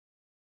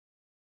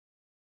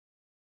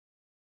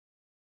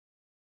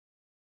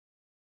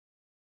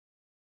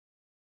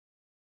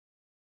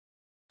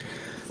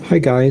Hi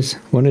guys,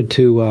 wanted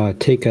to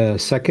take a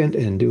second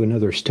and do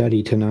another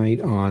study tonight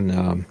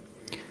on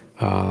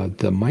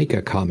the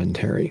Micah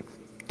commentary.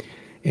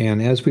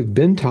 And as we've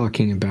been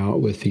talking about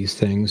with these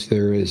things,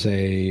 there is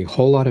a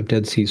whole lot of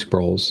Dead Sea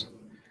Scrolls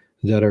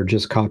that are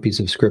just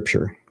copies of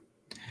Scripture.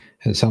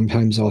 And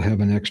sometimes I'll have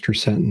an extra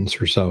sentence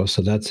or so,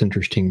 so that's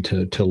interesting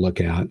to look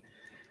at.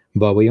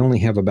 But we only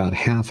have about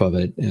half of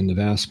it, and the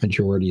vast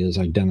majority is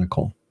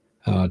identical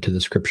to the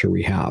Scripture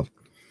we have.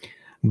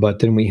 But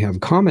then we have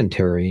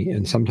commentary,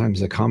 and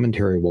sometimes the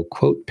commentary will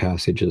quote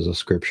passages of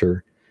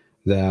Scripture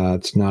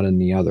that's not in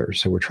the other.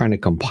 So we're trying to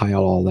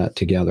compile all that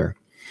together.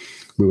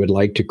 We would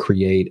like to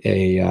create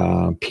a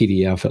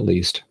PDF at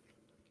least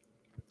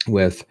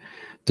with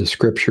the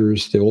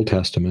Scriptures, the Old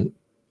Testament,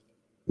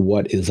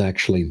 what is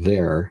actually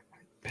there,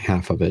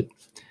 half of it,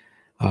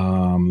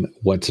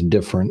 what's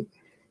different,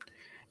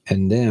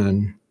 and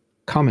then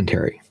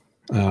commentary,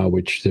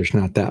 which there's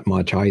not that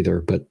much either,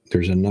 but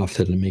there's enough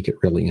that'll make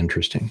it really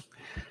interesting.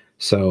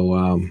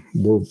 So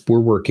we're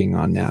working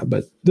on that.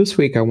 But this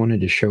week I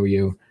wanted to show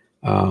you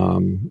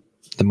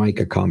the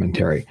Micah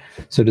commentary.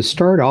 So to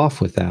start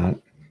off with that,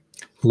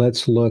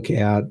 let's look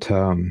at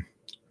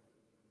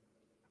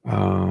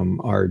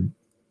our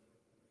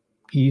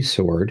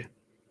eSword.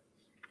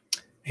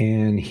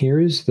 And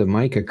here's the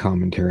Micah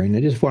commentary. And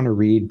I just want to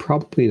read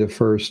probably the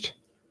first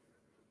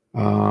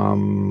 6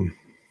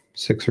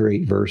 or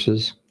 8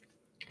 verses,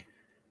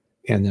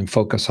 and then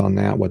focus on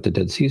that, what the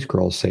Dead Sea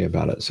Scrolls say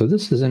about it. So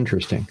this is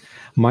interesting.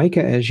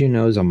 Micah, as you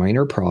know, is a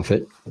minor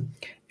prophet,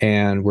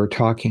 and we're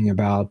talking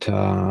about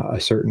a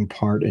certain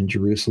part in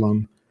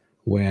Jerusalem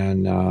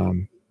when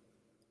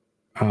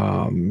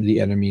the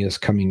enemy is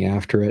coming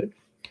after it.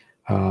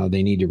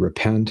 They need to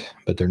repent,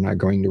 but they're not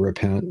going to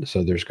repent,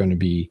 so there's going to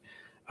be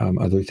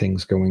other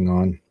things going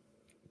on.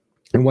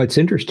 And what's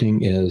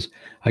interesting is,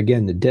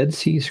 again, the Dead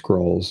Sea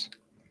Scrolls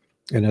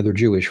and other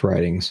Jewish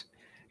writings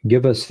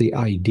give us the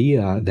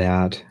idea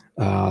that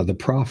the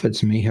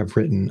prophets may have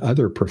written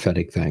other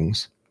prophetic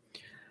things,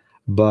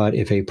 but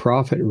if a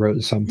prophet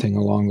wrote something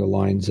along the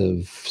lines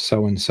of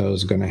so-and-so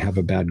is going to have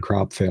a bad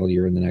crop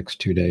failure in the next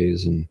 2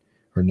 days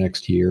or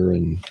next year,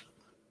 and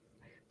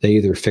they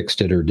either fixed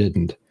it or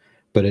didn't,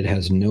 but it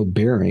has no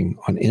bearing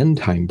on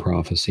end-time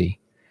prophecy,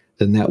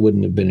 then that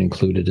wouldn't have been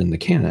included in the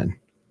canon.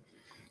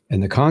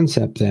 And the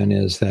concept then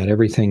is that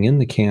everything in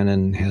the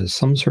canon has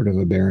some sort of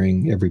a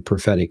bearing, every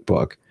prophetic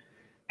book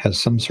has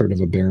some sort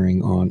of a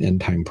bearing on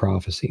end-time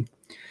prophecy.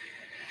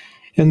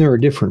 And there are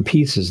different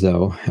pieces,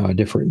 though,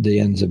 the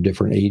ends of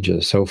different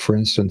ages. So, for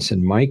instance,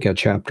 in Micah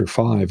chapter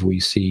 5, we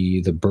see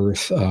the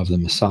birth of the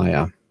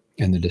Messiah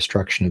and the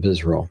destruction of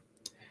Israel.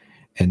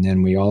 And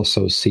then we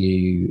also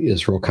see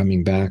Israel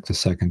coming back the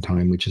second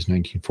time, which is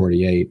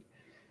 1948,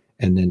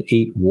 and then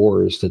 8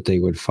 wars that they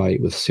would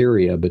fight with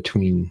Syria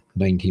between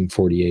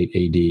 1948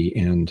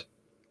 AD and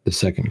the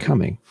second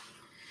coming.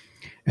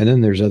 And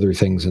then there's other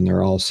things in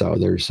there also.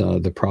 There's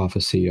the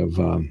prophecy of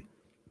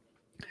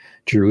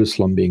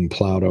Jerusalem being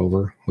plowed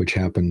over, which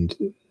happened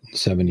in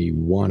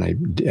 71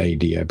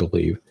 AD, I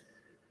believe.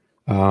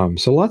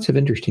 So lots of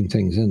interesting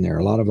things in there.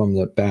 A lot of them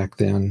that back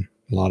then,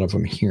 a lot of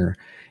them here.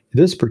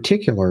 This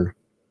particular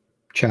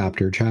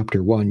chapter,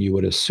 chapter 1, you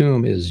would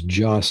assume is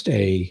just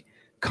a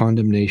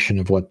condemnation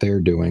of what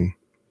they're doing.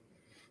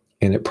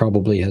 And it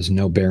probably has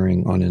no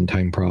bearing on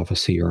end-time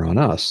prophecy or on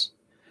us.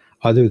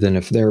 Other than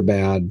if they're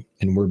bad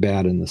and we're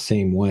bad in the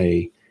same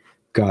way,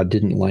 God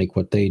didn't like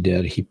what they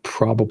did, he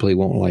probably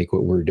won't like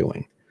what we're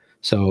doing.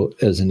 So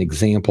as an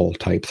example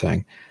type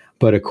thing.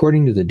 But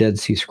according to the Dead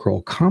Sea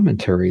Scroll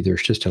commentary,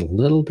 there's just a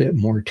little bit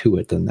more to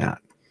it than that.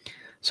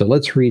 So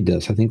let's read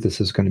this. I think this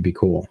is going to be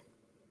cool.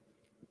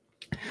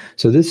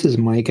 So this is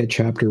Micah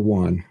chapter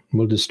 1.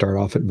 We'll just start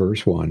off at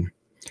verse 1.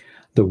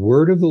 The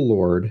word of the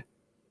Lord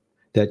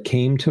that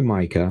came to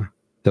Micah,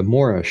 the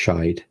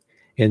Morashite,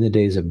 in the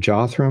days of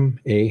Jotham,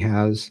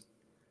 Ahaz,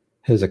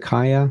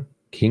 Hezekiah,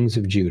 kings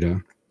of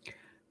Judah,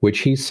 which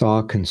he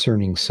saw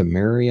concerning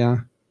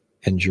Samaria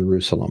and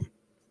Jerusalem.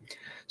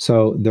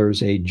 So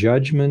there's a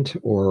judgment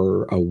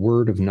or a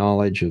word of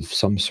knowledge of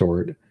some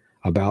sort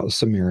about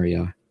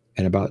Samaria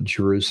and about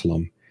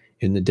Jerusalem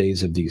in the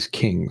days of these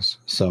kings.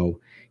 So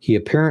he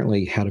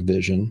apparently had a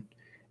vision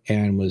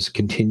and was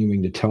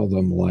continuing to tell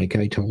them, like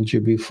I told you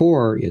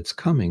before, it's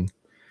coming.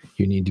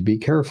 You need to be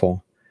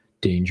careful.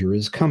 Danger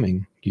is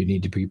coming. You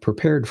need to be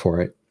prepared for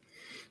it.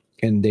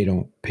 And they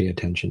don't pay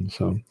attention.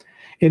 So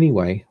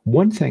anyway,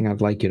 one thing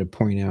I'd like you to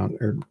point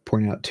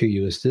out to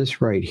you is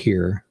this right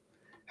here.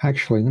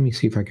 Actually, let me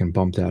see if I can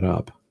bump that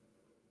up.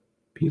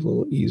 Be a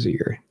little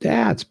easier.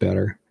 That's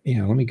better.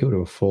 Yeah, let me go to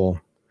a full,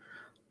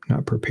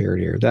 not prepared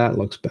here. That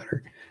looks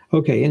better.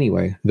 Okay,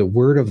 anyway, the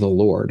word of the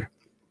Lord.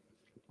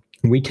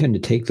 We tend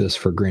to take this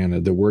for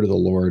granted. The word of the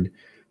Lord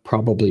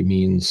probably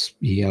means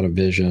he had a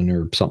vision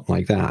or something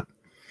like that.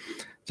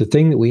 The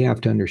thing that we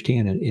have to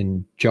understand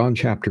in John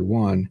chapter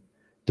 1,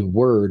 the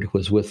Word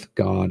was with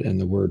God, and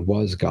the Word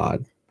was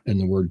God,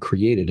 and the Word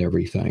created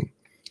everything.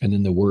 And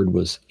then the Word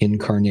was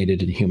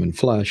incarnated in human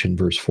flesh in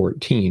verse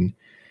 14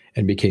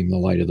 and became the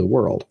light of the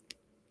world.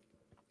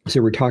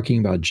 So we're talking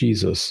about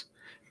Jesus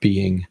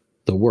being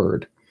the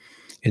Word.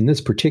 In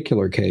this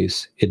particular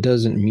case, it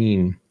doesn't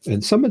mean,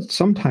 and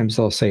sometimes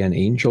they'll say an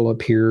angel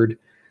appeared,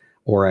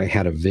 or I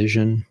had a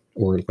vision,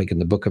 or like in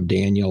the book of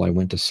Daniel, I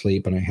went to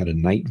sleep and I had a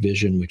night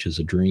vision, which is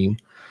a dream.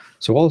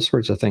 So all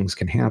sorts of things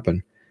can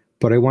happen.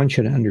 But I want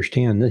you to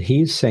understand that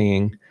he's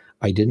saying,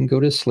 I didn't go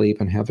to sleep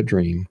and have a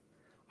dream.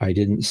 I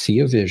didn't see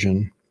a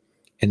vision.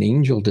 An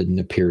angel didn't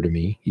appear to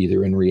me,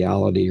 either in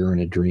reality or in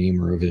a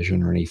dream or a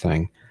vision or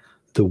anything.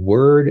 The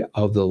word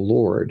of the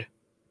Lord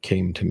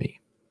came to me.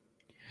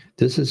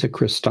 This is a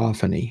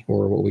Christophany,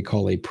 or what we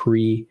call a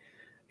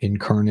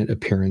pre-incarnate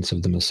appearance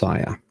of the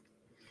Messiah.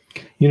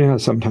 You know how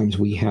sometimes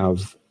we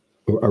have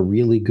a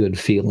really good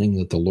feeling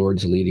that the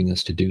Lord's leading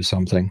us to do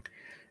something,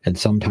 and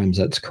sometimes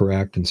that's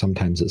correct, and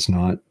sometimes it's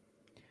not.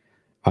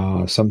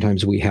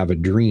 Sometimes we have a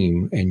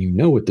dream, and you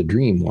know what the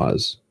dream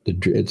was.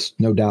 It's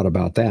no doubt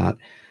about that.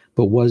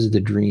 But was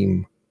the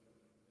dream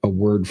a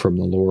word from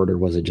the Lord, or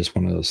was it just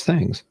one of those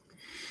things?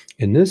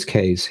 In this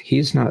case,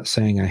 he's not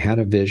saying I had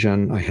a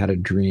vision, I had a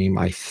dream,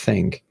 I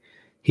think.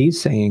 He's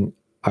saying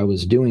I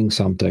was doing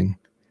something,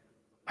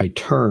 I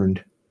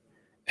turned,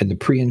 and the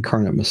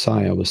pre-incarnate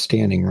Messiah was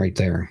standing right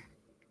there.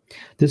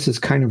 This is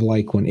kind of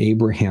like when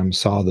Abraham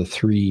saw the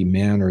three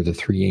men or the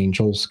three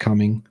angels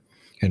coming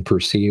and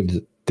perceived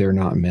that they're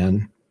not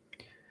men.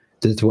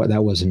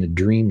 That wasn't a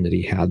dream that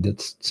he had.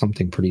 That's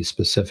something pretty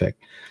specific.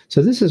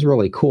 So this is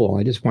really cool.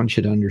 I just want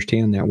you to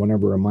understand that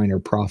whenever a minor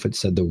prophet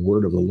said the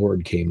word of the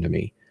Lord came to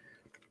me,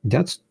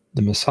 that's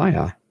the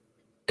Messiah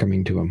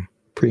coming to him,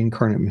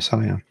 pre-incarnate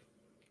Messiah.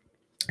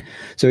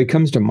 So he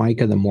comes to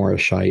Micah the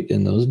Morashite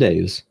in those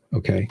days.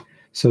 Okay.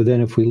 So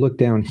then if we look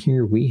down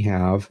here, we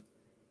have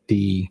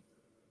the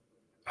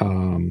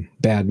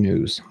bad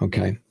news.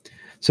 Okay.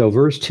 So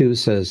verse 2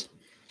 says,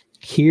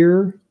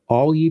 Hear,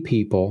 all ye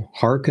people,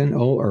 hearken,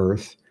 O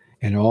earth,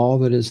 and all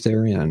that is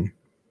therein.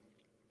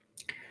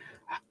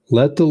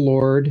 Let the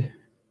Lord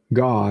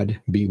God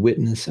be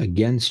witness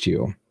against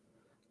you,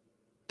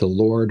 the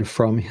Lord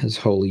from his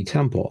holy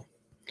temple.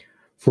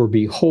 For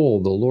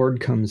behold, the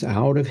Lord comes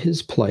out of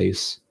his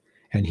place,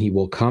 and he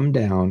will come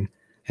down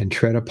and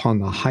tread upon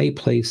the high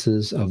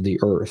places of the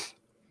earth.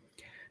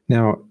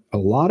 Now, a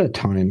lot of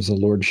times the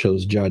Lord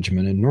shows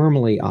judgment, and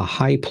normally a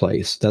high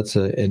place, that's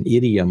an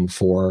idiom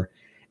for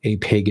a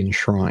pagan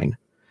shrine,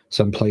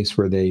 some place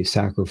where they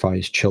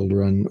sacrifice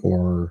children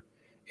or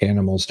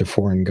animals to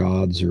foreign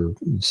gods or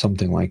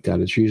something like that.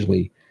 It's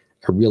usually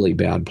a really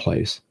bad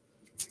place.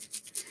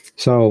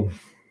 So,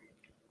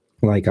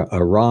 like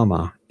a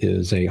Rama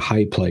is a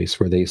high place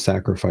where they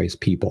sacrifice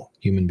people,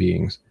 human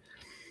beings.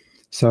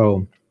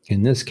 So,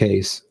 in this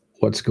case,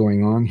 what's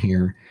going on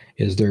here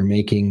is they're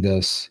making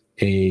this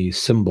a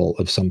symbol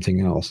of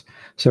something else.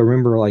 So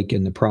remember, like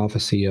in the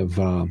prophecy of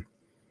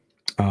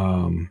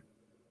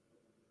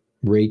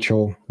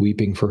Rachel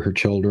weeping for her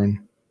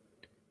children,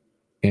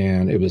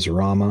 and it was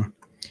Rama.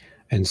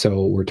 And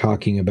so we're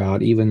talking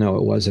about, even though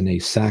it wasn't a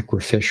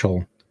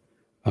sacrificial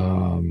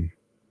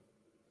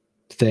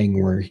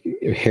thing where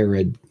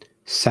Herod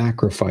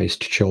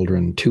sacrificed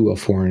children to a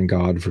foreign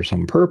god for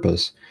some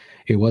purpose,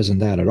 it wasn't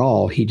that at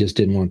all. He just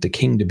didn't want the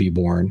king to be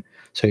born,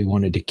 so he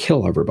wanted to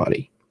kill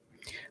everybody.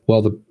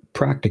 Well, the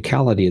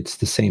practicality, it's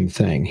the same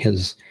thing.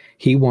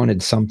 He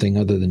wanted something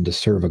other than to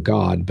serve a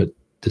god, but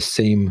the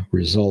same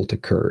result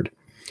occurred.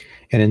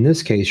 And in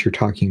this case, you're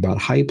talking about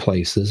high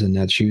places, and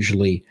that's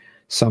usually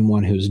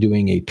someone who's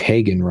doing a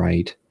pagan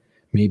rite,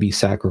 maybe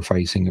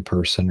sacrificing a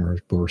person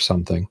or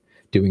something,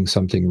 doing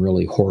something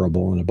really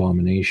horrible, an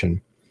abomination.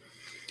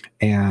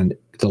 And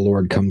the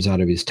Lord comes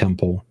out of his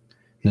temple.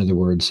 In other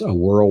words, a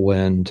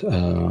whirlwind,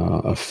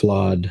 a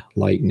flood,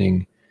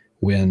 lightning,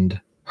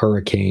 wind,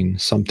 hurricane,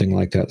 something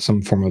like that,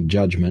 some form of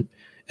judgment,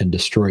 and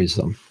destroys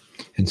them.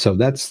 And so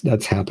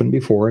that's happened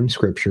before in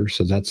Scripture.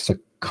 So that's the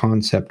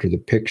concept or the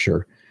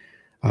picture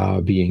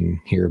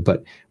being here.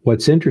 But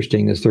what's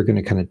interesting is they're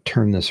going to kind of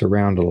turn this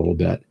around a little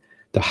bit.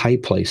 The high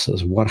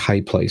places, what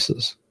high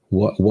places?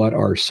 What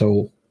are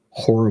so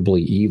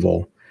horribly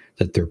evil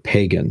that they're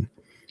pagan?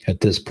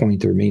 At this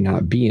point, there may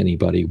not be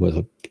anybody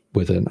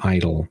with an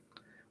idol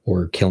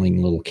or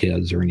killing little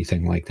kids or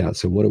anything like that.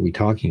 So what are we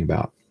talking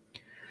about?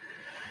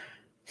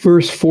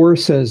 Verse 4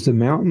 says, The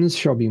mountains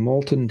shall be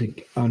molten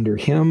under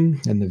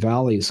him, and the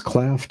valleys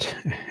cleft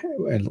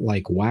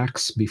like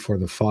wax before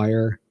the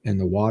fire, and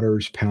the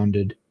waters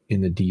pounded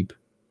in the deep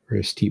or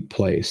a steep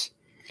place.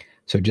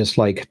 So just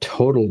like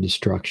total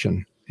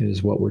destruction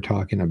is what we're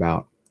talking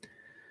about.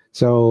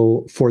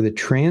 So for the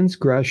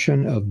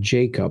transgression of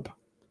Jacob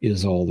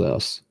is all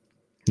this.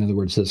 In other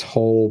words, this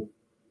whole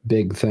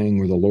big thing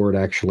where the Lord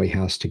actually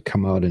has to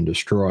come out and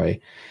destroy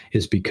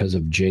is because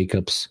of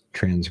Jacob's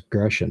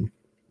transgression.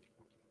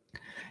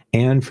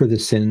 And for the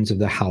sins of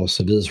the house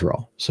of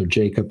Israel. So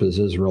Jacob is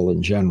Israel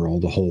in general,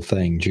 the whole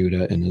thing,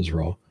 Judah and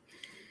Israel.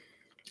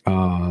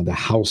 The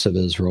house of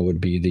Israel would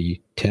be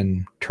the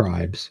 10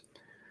 tribes.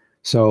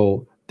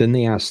 So then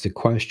they ask the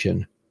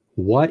question,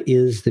 what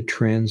is the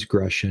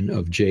transgression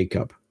of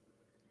Jacob?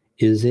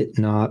 Is it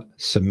not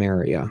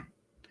Samaria?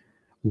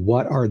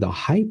 What are the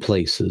high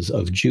places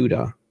of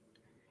Judah?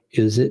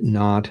 Is it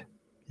not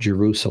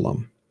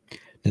Jerusalem?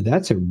 Now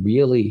that's a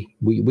really,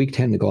 we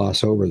tend to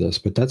gloss over this,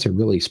 but that's a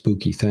really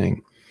spooky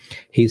thing.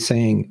 He's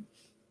saying,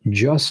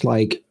 just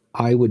like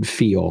I would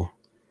feel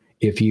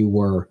if you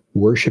were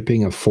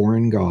worshiping a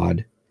foreign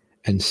god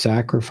and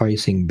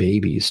sacrificing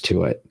babies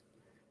to it,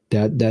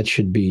 that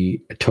should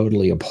be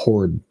totally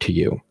abhorred to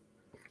you.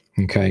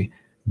 Okay?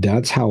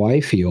 That's how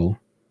I feel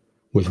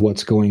with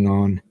what's going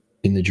on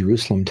in the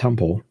Jerusalem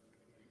temple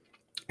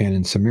and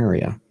in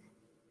Samaria.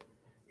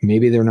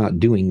 Maybe they're not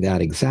doing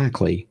that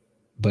exactly,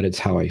 but it's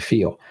how I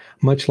feel.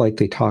 Much like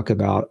they talk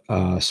about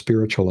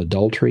spiritual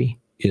adultery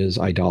is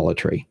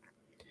idolatry.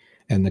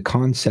 And the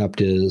concept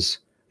is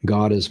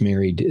God is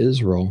married to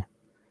Israel.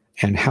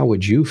 And how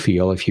would you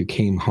feel if you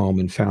came home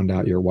and found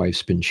out your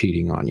wife's been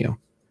cheating on you?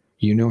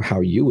 You know how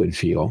you would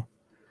feel.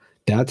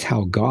 That's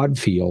how God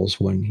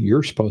feels when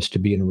you're supposed to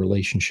be in a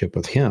relationship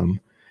with him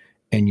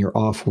and you're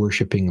off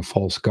worshiping a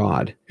false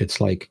god. It's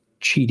like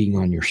cheating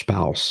on your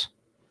spouse.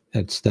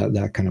 That's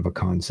that kind of a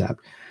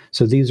concept.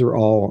 So these are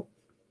all,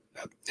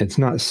 it's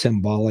not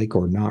symbolic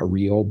or not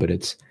real, but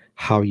it's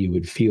how you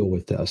would feel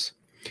with this.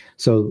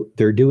 So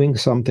they're doing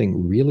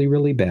something really,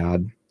 really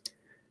bad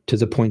to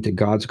the point that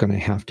God's going to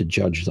have to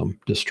judge them,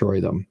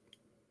 destroy them.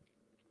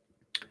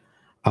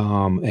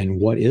 And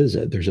what is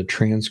it? There's a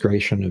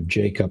transgression of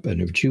Jacob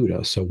and of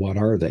Judah. So what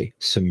are they?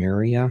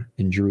 Samaria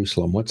and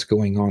Jerusalem. What's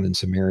going on in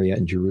Samaria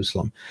and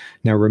Jerusalem?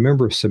 Now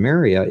remember,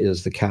 Samaria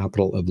is the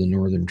capital of the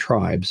northern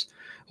tribes.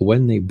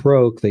 When they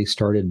broke, they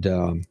started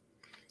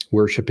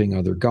worshiping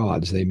other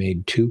gods. They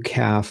made two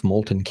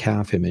molten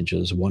calf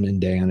images, one in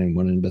Dan and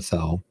one in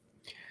Bethel.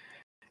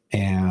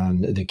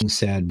 And the king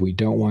said, we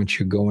don't want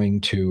you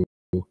going to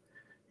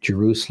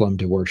Jerusalem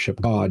to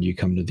worship God. You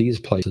come to these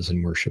places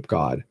and worship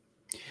God.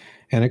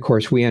 And of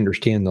course, we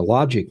understand the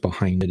logic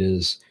behind it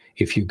is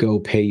if you go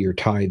pay your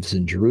tithes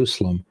in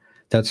Jerusalem,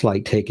 that's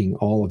like taking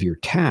all of your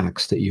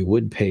tax that you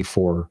would pay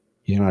for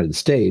the United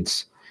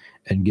States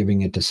and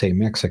giving it to, say,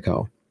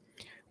 Mexico.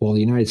 Well, the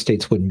United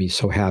States wouldn't be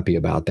so happy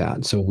about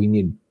that. So we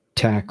need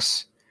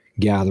tax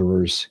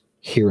gatherers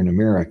here in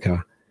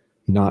America,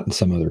 not in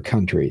some other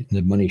country.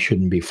 The money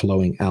shouldn't be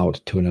flowing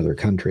out to another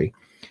country.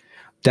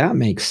 That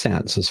makes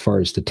sense as far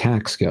as the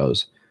tax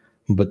goes,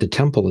 but the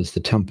temple is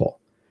the temple.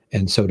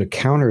 And so to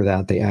counter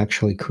that, they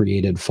actually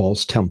created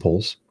false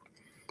temples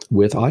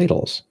with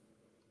idols.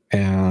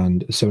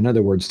 And so in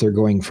other words, they're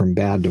going from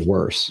bad to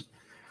worse.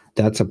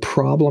 That's a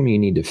problem you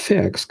need to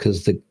fix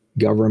because the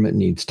government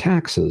needs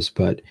taxes,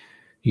 but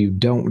you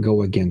don't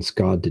go against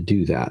God to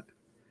do that.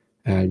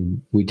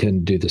 And we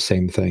tend to do the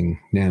same thing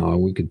now.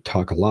 We could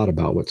talk a lot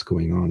about what's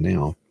going on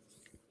now.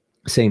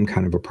 Same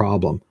kind of a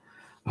problem.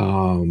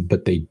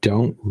 But they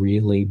don't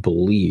really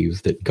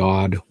believe that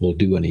God will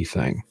do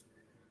anything.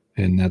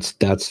 And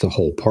that's the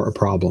whole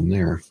problem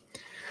there.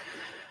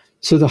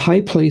 So the high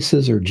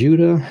places are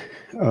Judah,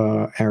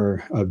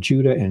 of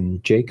Judah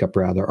and Jacob,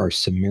 rather, are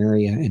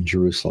Samaria and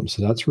Jerusalem.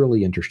 So that's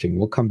really interesting.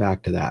 We'll come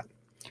back to that.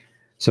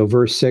 So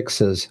verse 6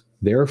 says,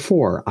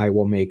 therefore I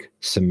will make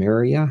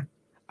Samaria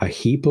a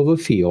heap of a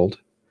field,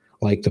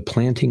 like the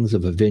plantings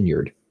of a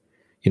vineyard.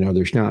 You know,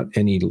 there's not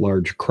any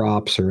large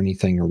crops or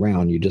anything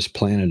around. You just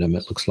planted them.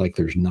 It looks like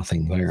there's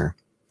nothing there.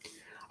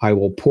 I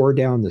will pour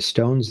down the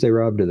stones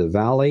thereof to the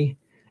valley,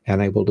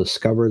 and I will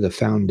discover the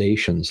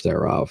foundations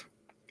thereof.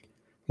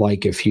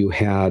 Like if you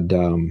had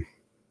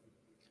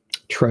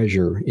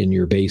treasure in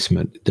your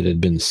basement that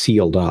had been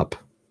sealed up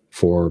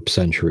for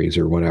centuries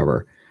or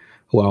whatever.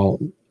 Well,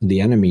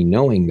 the enemy,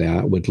 knowing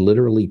that, would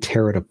literally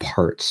tear it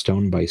apart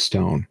stone by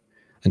stone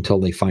until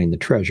they find the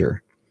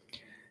treasure,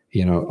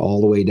 you know,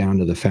 all the way down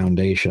to the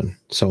foundation.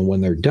 So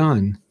when they're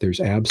done, there's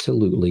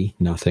absolutely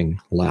nothing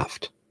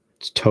left.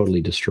 It's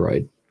totally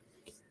destroyed.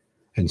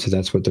 And so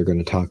that's what they're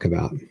going to talk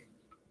about.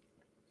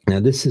 Now,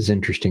 this is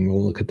interesting.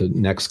 We'll look at the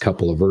next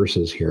couple of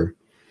verses here.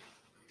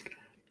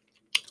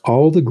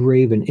 All the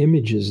graven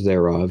images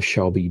thereof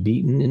shall be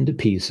beaten into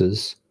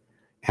pieces,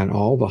 and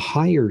all the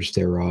hires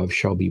thereof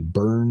shall be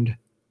burned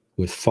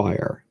with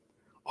fire.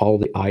 All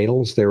the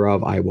idols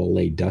thereof I will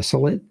lay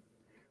desolate,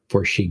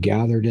 for she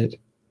gathered it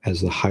as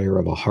the hire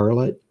of a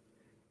harlot,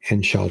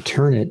 and shall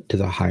turn it to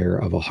the hire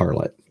of a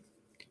harlot.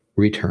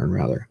 Return,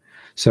 rather.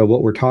 So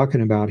what we're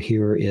talking about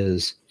here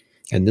is,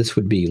 and this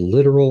would be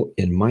literal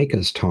in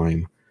Micah's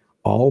time,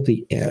 all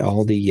the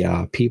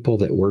people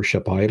that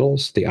worship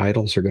idols, the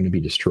idols are going to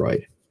be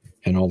destroyed,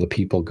 and all the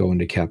people go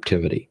into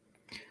captivity.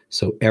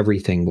 So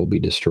everything will be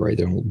destroyed.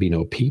 There will be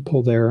no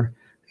people there,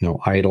 no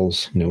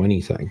idols, no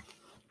anything.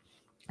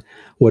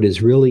 What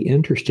is really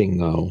interesting,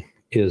 though,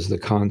 is the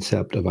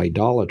concept of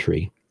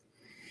idolatry.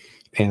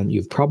 And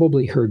you've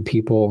probably heard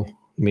people,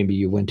 maybe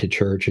you went to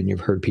church and you've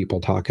heard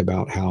people talk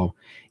about how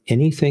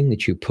anything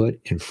that you put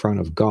in front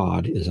of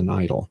God is an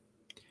idol.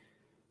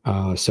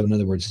 So in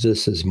other words,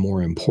 this is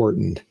more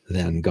important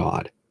than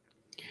God.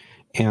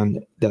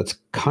 And that's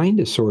kind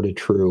of sort of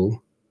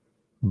true,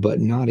 but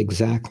not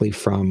exactly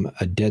from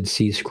a Dead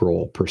Sea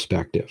Scroll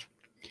perspective.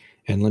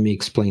 And let me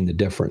explain the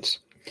difference.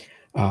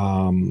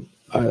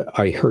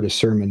 I heard a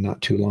sermon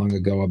not too long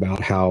ago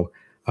about how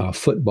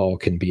football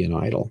can be an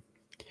idol.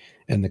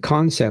 And the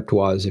concept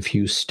was if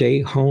you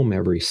stay home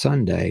every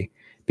Sunday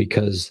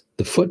because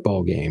the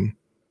football game,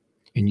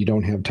 and you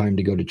don't have time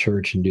to go to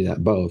church and do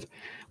that both,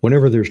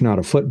 whenever there's not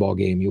a football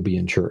game, you'll be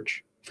in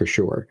church for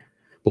sure.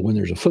 But when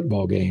there's a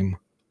football game,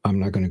 I'm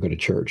not going to go to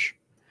church.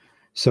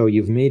 So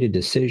you've made a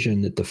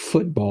decision that the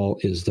football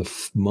is the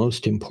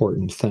most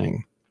important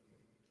thing.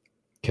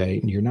 Okay.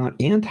 And you're not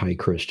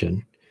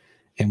anti-Christian.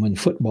 And when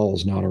football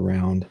is not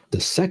around,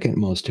 the second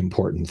most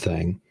important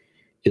thing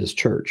is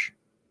church.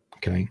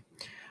 Okay.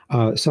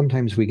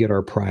 Sometimes we get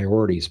our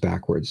priorities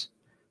backwards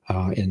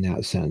in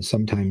that sense.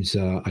 Sometimes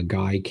a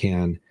guy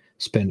can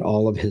spend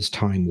all of his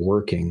time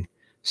working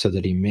so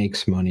that he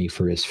makes money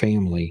for his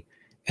family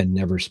and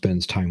never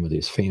spends time with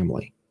his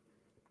family.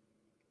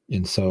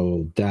 And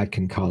so that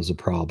can cause a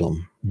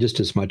problem just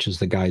as much as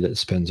the guy that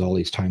spends all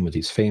his time with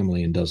his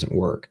family and doesn't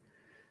work.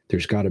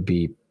 There's got to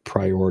be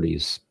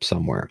priorities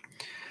somewhere.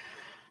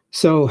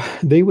 So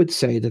they would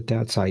say that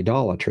that's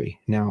idolatry.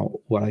 Now,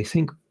 what I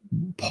think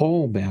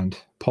Paul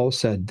meant, Paul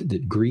said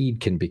that greed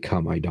can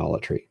become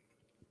idolatry.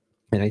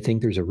 And I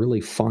think there's a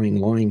really fine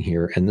line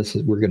here. And this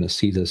is, we're going to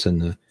see this in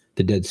the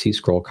Dead Sea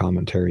Scroll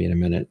commentary in a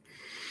minute.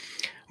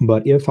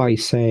 But if I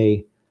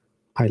say,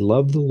 I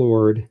love the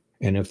Lord,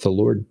 and if the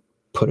Lord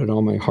put it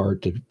on my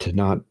heart to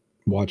not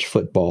watch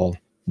football,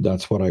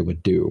 that's what I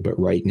would do. But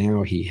right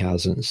now he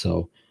hasn't.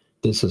 So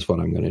this is what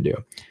I'm going to do.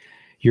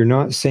 You're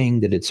not saying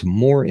that it's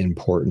more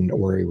important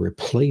or a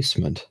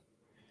replacement.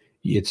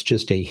 It's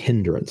just a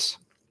hindrance.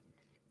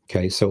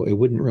 Okay, so it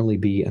wouldn't really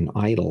be an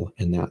idol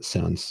in that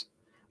sense,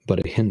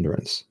 but a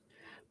hindrance.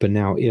 But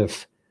now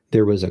if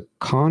there was a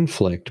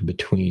conflict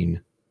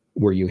between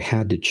where you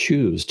had to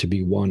choose to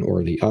be one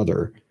or the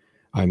other,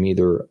 I'm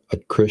either a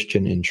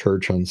Christian in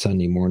church on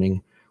Sunday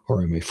morning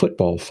or I'm a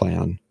football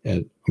fan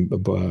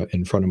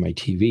in front of my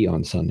TV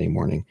on Sunday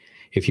morning.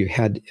 If you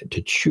had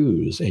to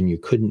choose and you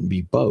couldn't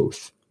be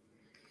both,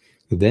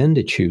 then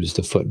to choose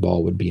the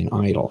football would be an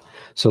idol.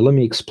 So let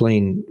me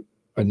explain,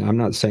 and I'm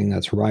not saying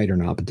that's right or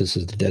not, but this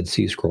is the Dead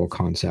Sea Scroll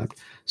concept.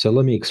 So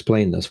let me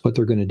explain this. What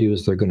they're going to do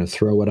is they're going to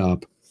throw it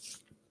up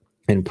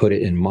and put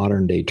it in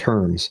modern day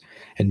terms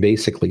and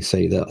basically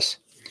say this.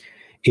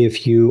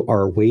 If you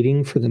are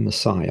waiting for the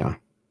Messiah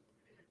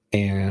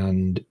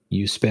and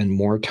you spend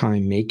more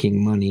time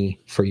making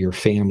money for your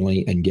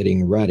family and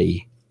getting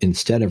ready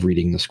instead of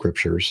reading the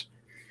scriptures,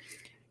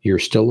 you're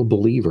still a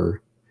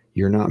believer.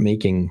 You're not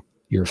making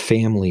your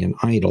family an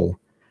idol,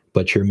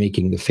 but you're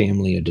making the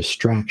family a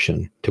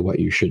distraction to what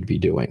you should be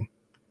doing.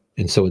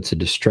 And so it's a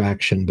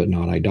distraction, but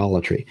not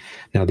idolatry.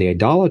 Now, the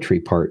idolatry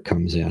part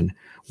comes in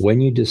when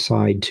you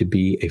decide to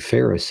be a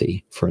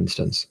Pharisee, for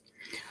instance.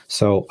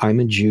 So I'm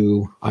a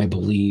Jew, I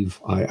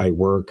believe, I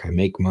work, I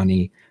make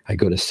money, I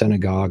go to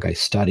synagogue, I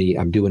study,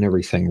 I'm doing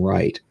everything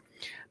right.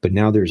 But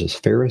now there's a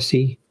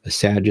Pharisee, a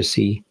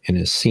Sadducee, and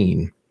a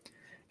Essene.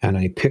 And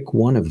I pick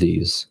one of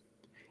these.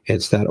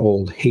 It's that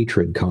old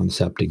hatred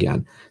concept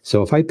again.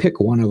 So if I pick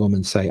one of them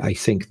and say, I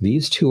think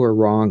these two are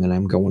wrong and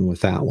I'm going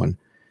with that one,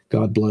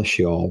 God bless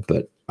you all,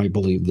 but I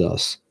believe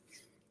this,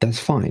 that's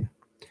fine.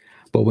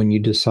 But when you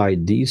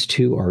decide these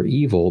two are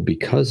evil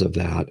because of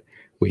that,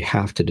 we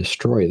have to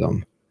destroy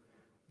them.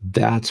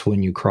 That's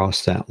when you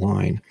cross that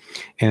line.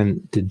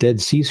 And the Dead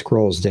Sea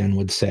Scrolls then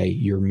would say,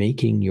 you're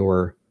making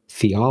your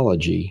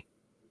theology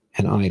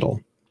an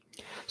idol.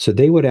 So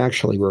they would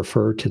actually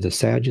refer to the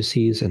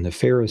Sadducees and the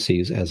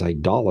Pharisees as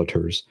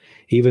idolaters,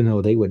 even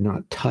though they would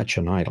not touch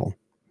an idol.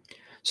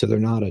 So they're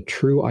not a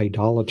true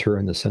idolater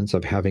in the sense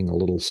of having a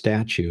little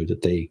statue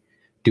that they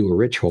do a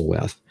ritual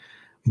with,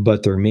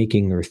 but they're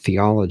making their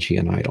theology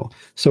an idol.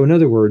 So in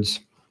other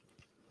words,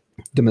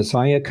 the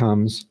Messiah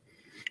comes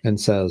and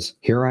says,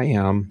 here I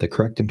am. The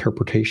correct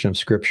interpretation of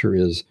Scripture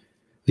is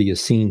the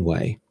Essene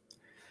way.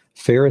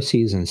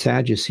 Pharisees and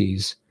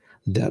Sadducees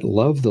that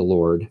love the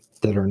Lord,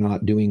 that are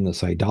not doing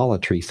this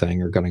idolatry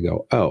thing, are going to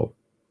go, oh,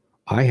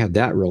 I had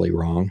that really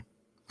wrong.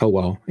 Oh,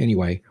 well,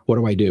 anyway, what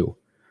do?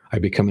 I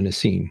become an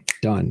Essene.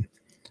 Done.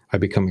 I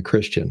become a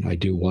Christian. I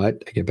do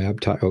what? I get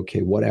baptized.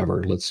 Okay,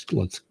 whatever. Let's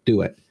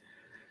do it.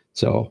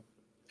 So,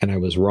 and I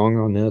was wrong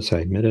on this. I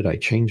admit it. I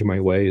changed my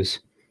ways.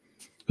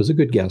 It was a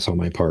good guess on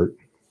my part.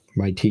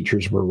 My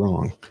teachers were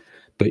wrong.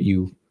 But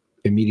you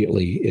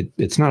immediately,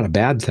 it's not a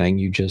bad thing.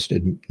 You just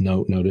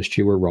noticed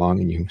you were wrong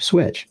and you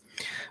switch.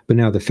 But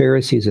now the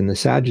Pharisees and the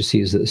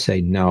Sadducees that say,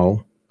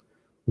 no,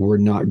 we're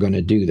not going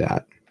to do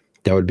that.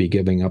 That would be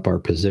giving up our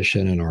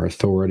position and our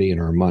authority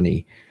and our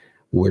money.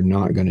 We're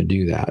not going to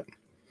do that.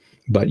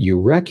 But you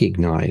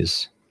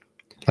recognize,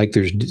 like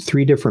there's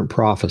three different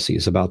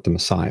prophecies about the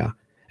Messiah,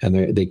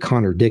 and they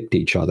contradict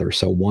each other.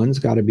 So one's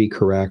got to be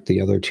correct.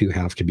 The other two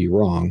have to be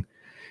wrong.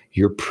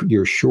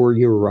 You're sure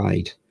you're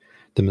right.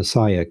 The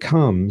Messiah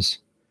comes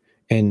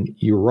and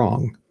you're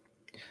wrong.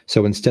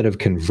 So instead of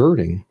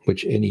converting,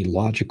 which any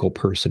logical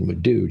person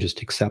would do,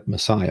 just accept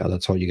Messiah.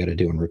 That's all you got to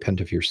do, and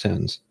repent of your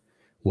sins.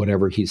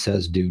 Whatever he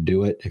says,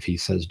 do it. If he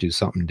says do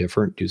something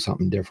different, do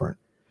something different.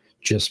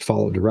 Just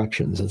follow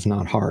directions. It's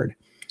not hard.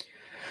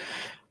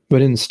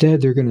 But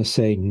instead, they're going to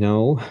say,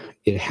 no,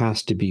 it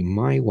has to be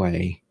my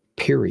way,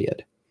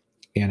 period.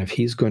 And if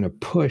he's going to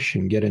push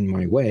and get in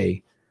my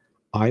way,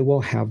 I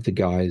will have the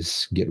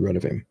guys get rid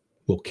of him.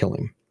 We'll kill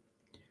him.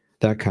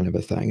 That kind of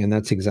a thing. And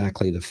that's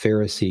exactly the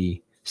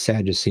Pharisee,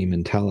 Sadducee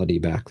mentality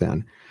back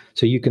then.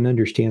 So you can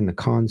understand the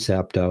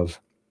concept of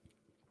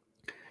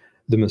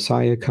the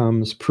Messiah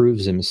comes,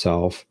 proves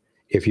himself.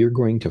 If you're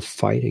going to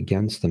fight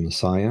against the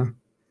Messiah,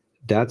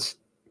 that's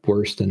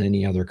worse than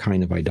any other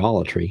kind of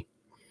idolatry.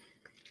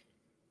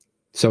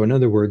 So in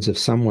other words, if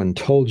someone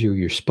told you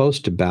you're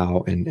supposed to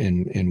bow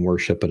and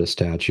worship at a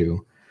statue,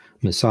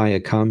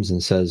 Messiah comes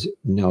and says,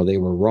 no, they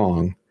were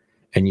wrong.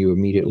 And you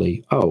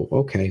immediately, oh,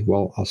 okay,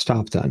 well, I'll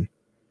stop then.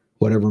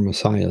 Whatever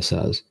Messiah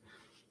says,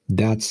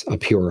 that's a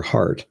pure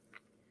heart.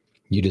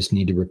 You just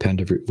need to repent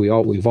of it.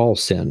 We've all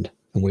sinned,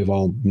 and we've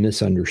all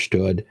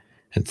misunderstood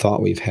and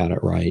thought we've had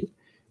it right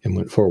and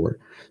went forward.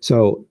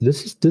 So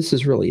this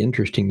is really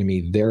interesting to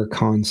me, their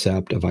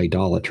concept of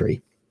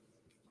idolatry.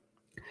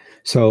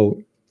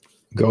 So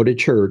go to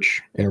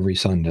church every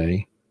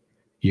Sunday.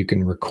 You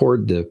can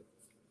record the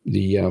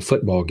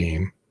football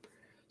game,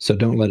 so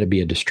don't let it be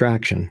a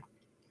distraction.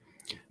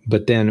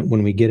 But then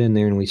when we get in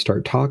there and we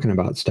start talking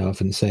about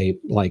stuff and say,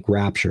 like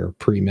rapture,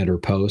 pre, mid, or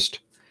post,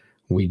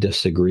 we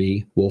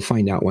disagree. We'll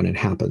find out when it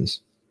happens.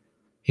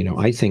 You know,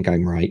 I think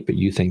I'm right, but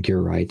you think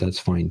you're right. That's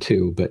fine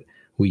too. But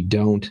we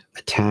don't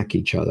attack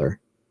each other.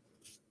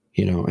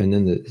 You know, and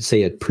then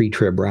say a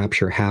pre-trib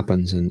rapture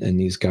happens and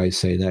these guys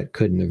say that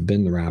couldn't have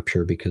been the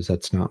rapture because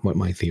that's not what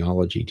my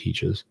theology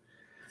teaches.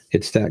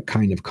 It's that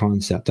kind of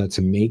concept that's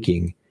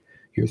making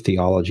your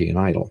theology an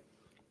idol.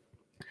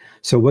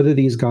 So whether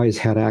these guys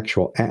had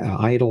actual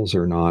idols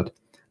or not,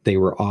 they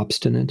were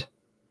obstinate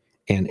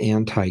and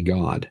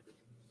anti-God.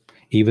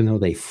 Even though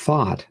they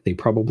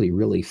probably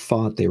really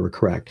thought they were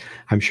correct.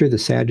 I'm sure the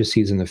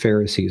Sadducees and the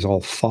Pharisees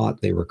all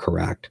thought they were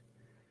correct.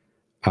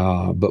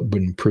 But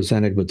when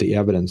presented with the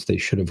evidence, they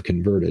should have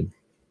converted.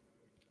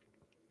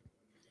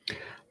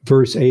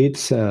 Verse 8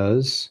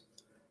 says,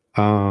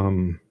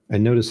 and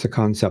notice the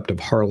concept of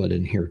harlot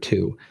in here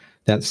too.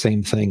 That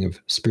same thing of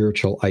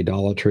spiritual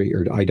idolatry,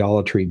 or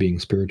idolatry being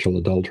spiritual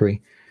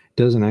adultery,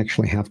 doesn't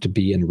actually have to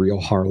be in real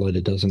harlot.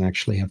 It doesn't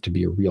actually have to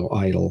be a real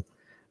idol,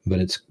 but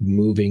it's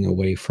moving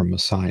away from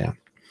Messiah.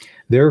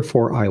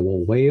 Therefore, I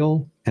will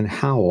wail and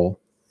howl,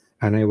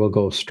 and I will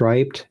go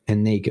striped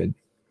and naked.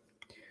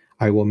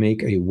 I will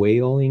make a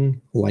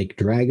wailing like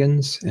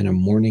dragons and a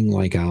mourning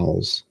like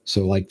owls.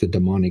 So like the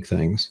demonic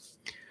things.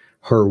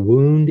 Her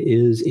wound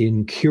is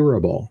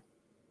incurable,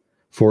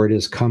 for it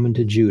is come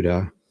into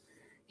Judah.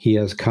 He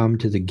has come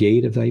to the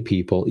gate of thy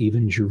people,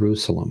 even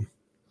Jerusalem.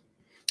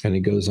 And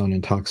it goes on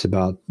and talks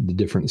about the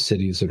different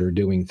cities that are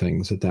doing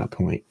things at that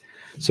point.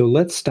 So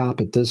let's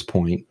stop at this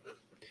point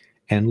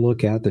and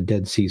look at the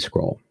Dead Sea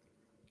Scroll.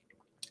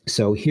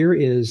 So here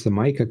is the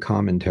Micah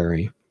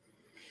commentary.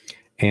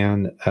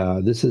 And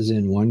this is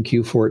in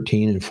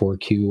 1Q14 and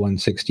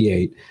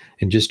 4Q168.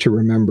 And just to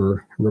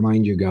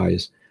remind you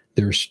guys,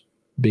 there's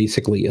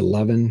basically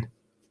 11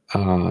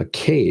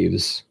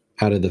 caves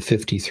out of the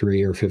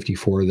 53 or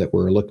 54 that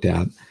were looked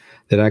at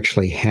that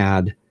actually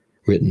had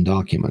written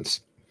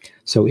documents.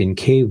 So in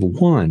cave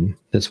 1,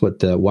 that's what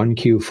the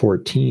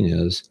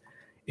 1Q14 is.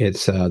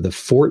 It's the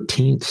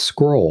 14th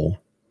scroll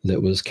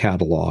that was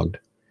cataloged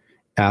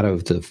out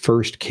of the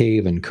first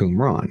cave in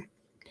Qumran.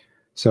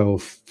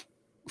 So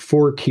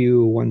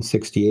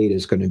 4Q168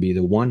 is going to be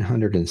the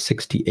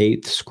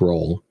 168th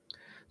scroll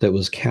that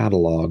was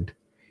cataloged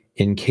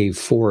in cave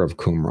 4 of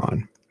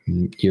Qumran,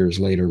 years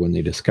later when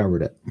they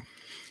discovered it.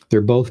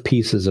 They're both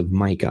pieces of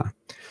Micah.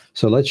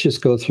 So let's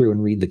just go through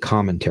and read the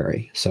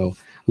commentary. So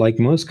like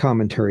most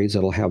commentaries,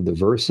 it'll have the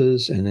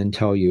verses and then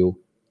tell you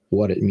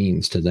what it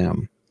means to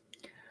them.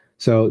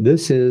 So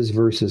this is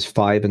verses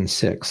 5 and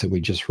 6 that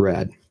we just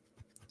read.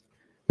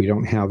 We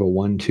don't have a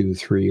 1, 2,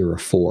 3, or a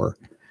 4.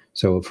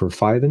 So for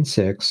 5 and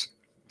 6,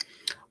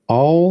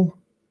 all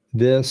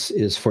this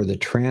is for the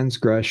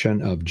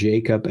transgression of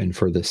Jacob and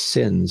for the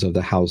sins of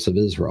the house of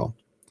Israel.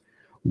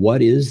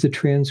 What is the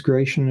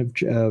transgression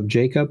of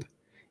Jacob?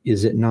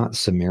 Is it not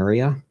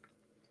Samaria?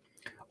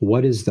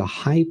 What is the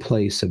high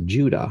place of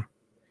Judah?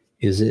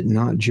 Is it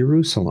not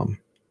Jerusalem?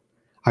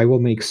 I will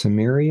make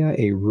Samaria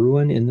a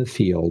ruin in the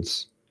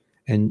fields,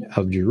 and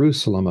of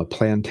Jerusalem a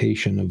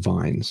plantation of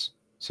vines.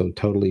 So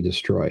totally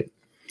destroyed.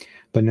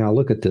 But now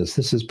look at this.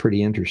 This is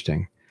pretty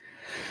interesting.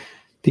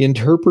 The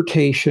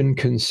interpretation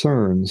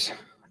concerns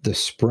the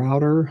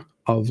sprouter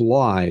of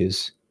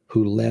lies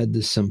who led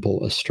the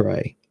simple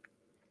astray.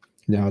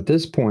 Now at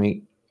this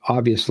point,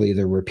 obviously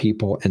there were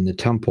people in the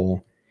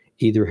temple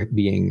either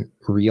being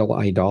real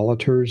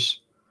idolaters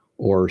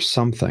or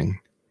something,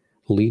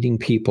 leading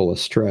people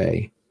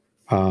astray.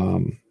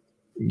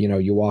 You know,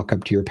 you walk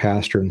up to your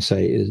pastor and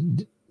say,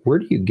 where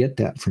do you get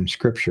that from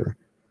Scripture?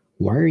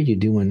 Why are you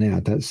doing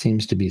that? That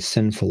seems to be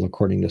sinful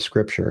according to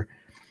Scripture.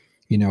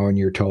 You know, and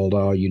you're told,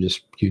 oh, you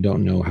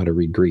don't know how to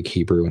read Greek,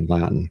 Hebrew, and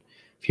Latin.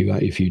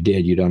 If you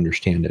did, you'd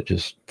understand it.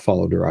 Just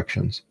follow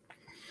directions.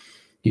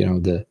 You know,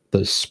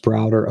 the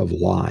sprouter of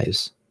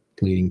lies.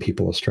 leading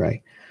people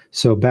astray.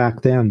 So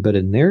back then, but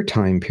in their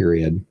time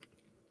period,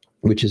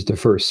 which is the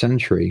first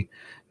century,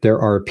 there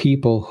are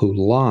people who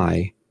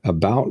lie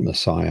about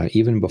Messiah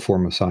even before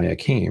Messiah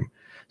came.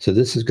 So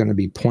this is going to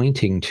be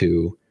pointing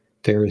to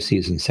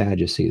Pharisees and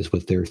Sadducees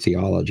with their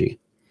theology.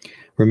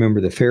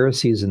 Remember, the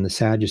Pharisees and the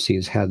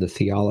Sadducees had the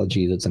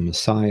theology that the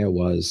Messiah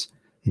was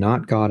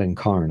not God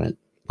incarnate,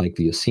 like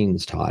the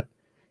Essenes taught.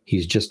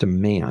 He's just a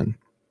man,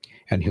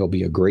 and he'll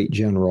be a great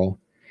general.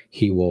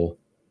 He will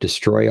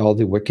destroy all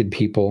the wicked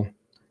people,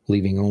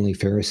 leaving only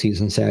Pharisees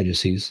and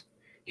Sadducees.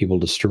 He will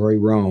destroy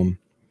Rome,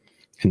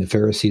 and the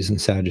Pharisees and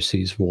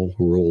Sadducees will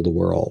rule the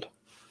world.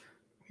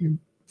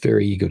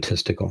 Very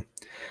egotistical.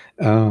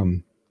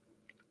 The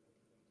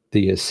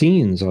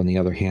Essenes, on the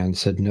other hand,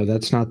 said, no,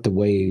 that's not the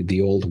way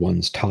the old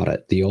ones taught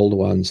it. The old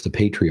ones, the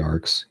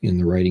patriarchs, in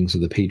the writings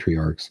of the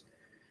patriarchs,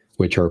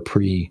 which are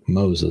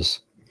pre-Moses,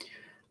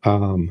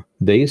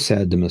 they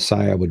said the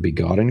Messiah would be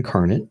God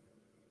incarnate.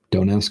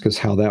 Don't ask us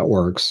how that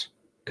works,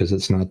 because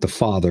it's not the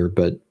Father,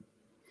 but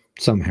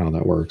somehow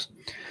that works.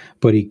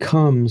 But he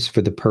comes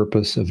for the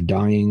purpose of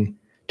dying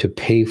to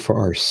pay for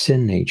our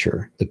sin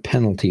nature, the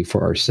penalty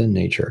for our sin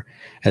nature,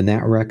 and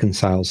that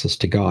reconciles us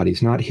to God.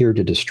 He's not here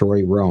to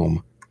destroy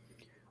Rome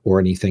or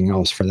anything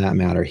else for that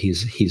matter.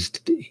 He's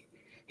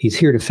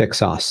here to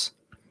fix us.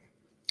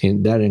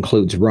 And that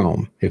includes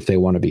Rome, if they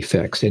want to be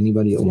fixed.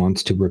 Anybody that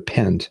wants to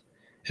repent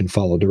and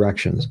follow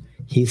directions,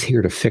 he's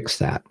here to fix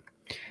that.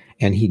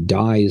 And he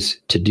dies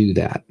to do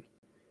that.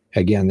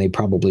 Again, they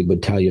probably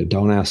would tell you,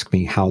 don't ask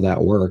me how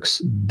that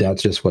works.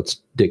 That's just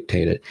what's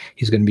dictated.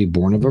 He's going to be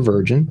born of a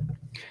virgin.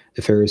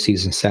 The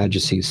Pharisees and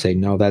Sadducees say,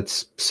 no,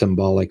 that's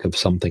symbolic of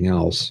something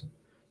else.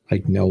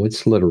 Like, no,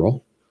 it's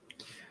literal.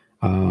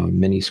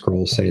 Many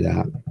scrolls say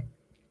that.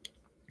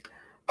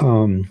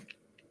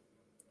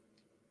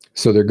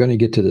 So they're going to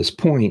get to this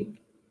point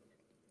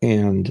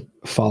and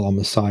follow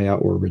Messiah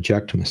or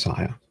reject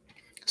Messiah.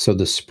 So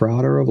the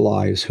sprouter of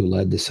lies who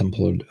led the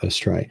simple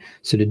astray.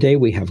 So today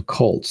we have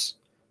cults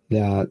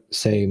that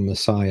say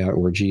Messiah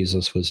or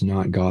Jesus was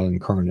not God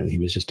incarnate. He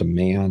was just a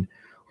man,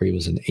 or he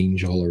was an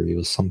angel, or he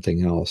was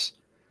something else.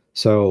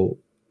 So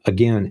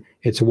again,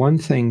 it's one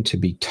thing to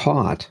be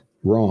taught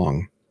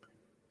wrong,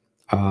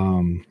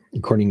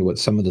 according to what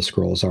some of the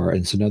scrolls are.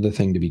 And it's another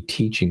thing to be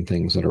teaching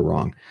things that are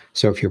wrong.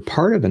 So if you're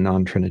part of a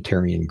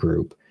non-Trinitarian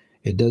group,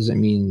 it doesn't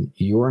mean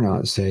you're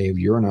not saved,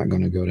 you're not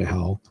going to go to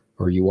hell,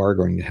 or you are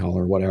going to hell,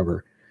 or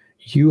whatever.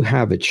 You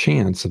have a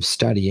chance of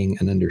studying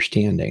and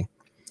understanding.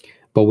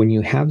 But when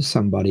you have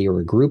somebody or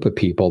a group of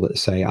people that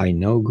say, I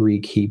know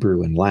Greek,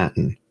 Hebrew, and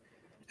Latin,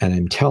 and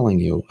I'm telling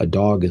you a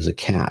dog is a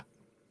cat,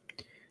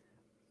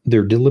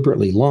 they're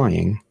deliberately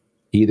lying,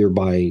 either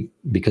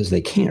because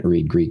they can't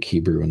read Greek,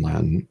 Hebrew, and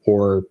Latin,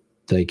 or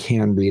they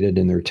can read it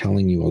and they're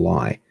telling you a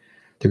lie.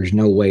 There's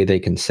no way they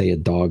can say a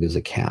dog is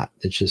a cat.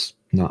 It's just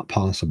not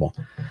possible.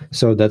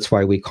 So that's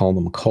why we call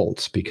them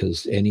cults,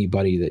 because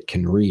anybody that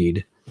can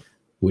read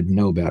would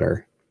know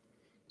better.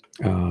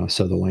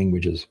 So the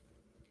languages,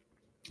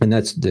 and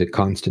that's the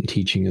constant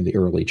teaching of the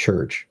early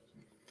church.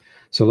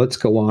 So let's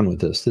go on with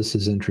this. This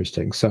is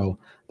interesting. So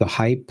the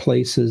high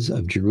places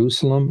of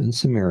Jerusalem and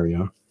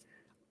Samaria,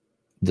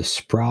 the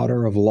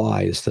sprouter of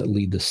lies that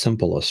lead the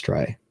simple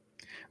astray.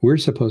 We're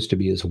supposed to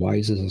be as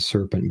wise as a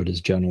serpent, but as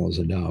gentle as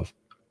a dove.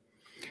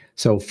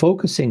 So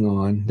focusing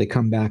on, they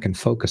come back and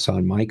focus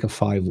on Micah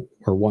 5,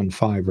 or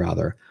 1:5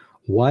 rather.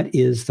 What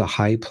is the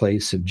high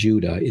place of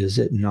Judah? Is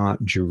it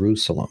not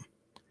Jerusalem?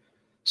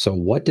 So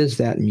what does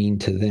that mean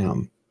to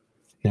them?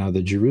 Now,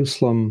 the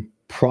Jerusalem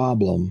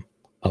problem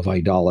of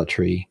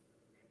idolatry,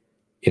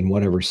 in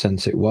whatever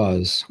sense it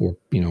was, or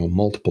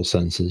multiple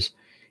senses,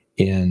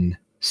 in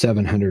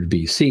 700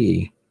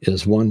 BC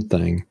is one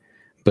thing,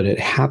 but it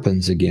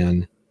happens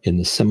again in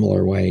the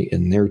similar way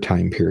in their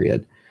time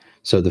period.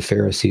 So the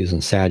Pharisees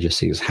and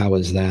Sadducees, how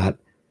is that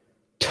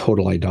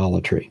total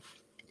idolatry?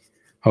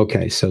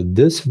 Okay, so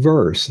this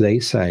verse, they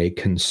say,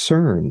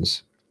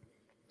 concerns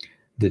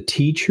the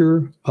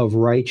teacher of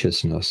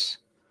righteousness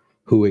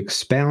who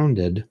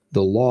expounded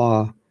the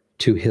law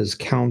to his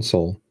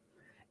council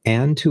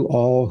and to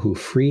all who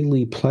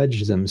freely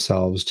pledged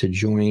themselves to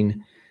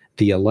join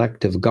the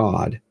elect of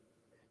God,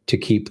 to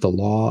keep the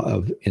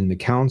law in the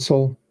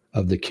council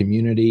of the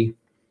community,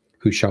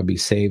 who shall be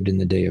saved in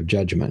the day of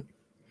judgment.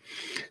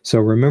 So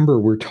remember,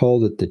 we're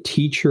told that the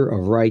teacher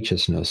of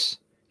righteousness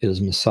is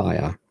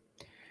Messiah,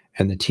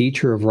 and the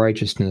teacher of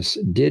righteousness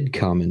did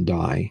come and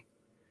die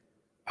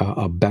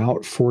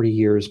about 40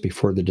 years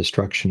before the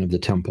destruction of the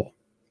temple.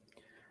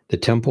 The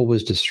temple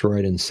was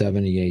destroyed in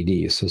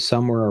 70 AD, so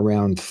somewhere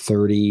around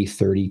 30,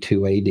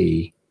 32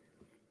 AD,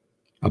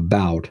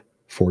 about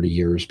 40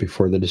 years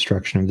before the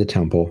destruction of the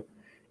temple,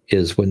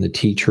 is when the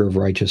teacher of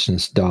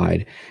righteousness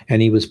died,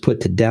 and he was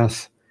put to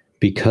death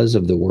because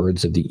of the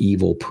words of the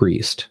evil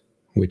priest,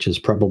 which is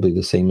probably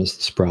the same as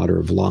the sprouter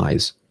of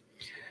lies.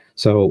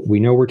 So we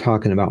know we're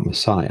talking about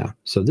Messiah.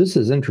 So this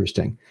is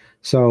interesting.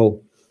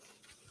 So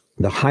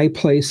the high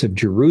place of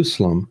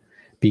Jerusalem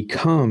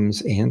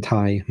becomes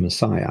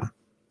anti-Messiah.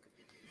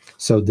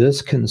 So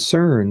this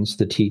concerns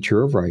the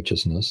teacher of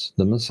righteousness,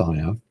 the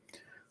Messiah,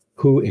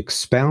 who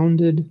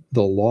expounded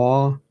the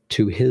law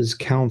to his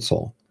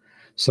council.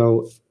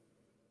 So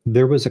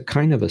there was a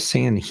kind of a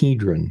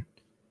Sanhedrin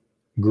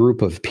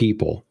group of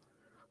people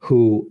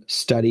who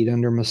studied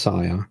under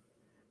Messiah.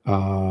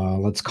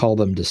 Let's call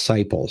them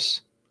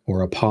disciples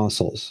or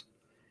apostles,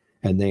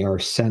 and they are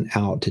sent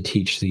out to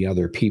teach the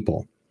other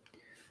people.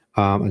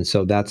 And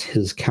so that's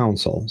his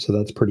counsel. So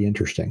that's pretty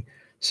interesting.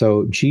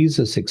 So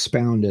Jesus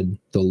expounded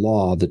the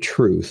law, the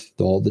truth,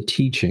 all the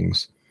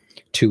teachings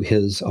to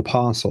his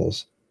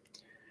apostles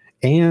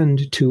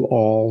and to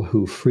all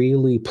who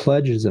freely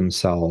pledge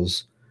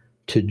themselves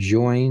to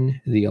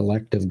join the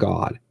elect of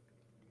God.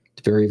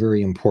 It's very,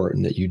 very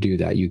important that you do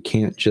that. You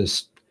can't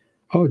just,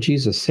 oh,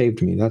 Jesus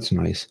saved me. That's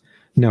nice.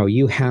 No,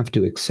 you have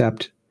to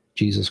accept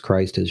Jesus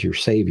Christ as your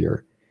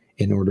Savior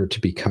in order to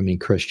become a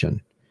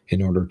Christian,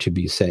 in order to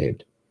be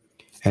saved.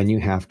 And you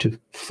have to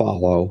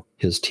follow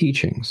his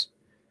teachings.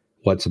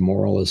 What's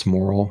moral is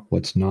moral.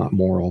 What's not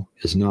moral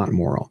is not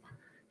moral.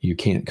 You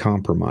can't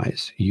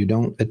compromise. You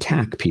don't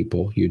attack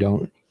people. You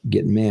don't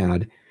get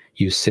mad.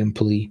 You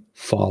simply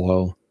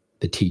follow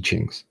the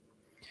teachings.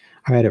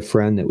 I had a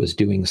friend that was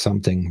doing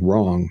something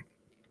wrong,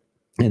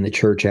 and the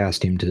church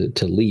asked him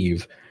to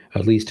leave,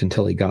 at least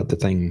until he got the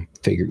thing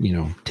figured,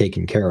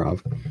 taken care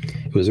of.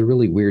 It was a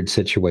really weird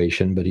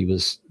situation, but he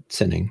was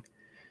sinning.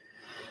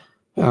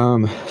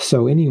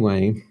 So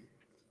anyway,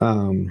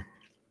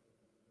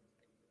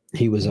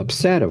 he was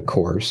upset, of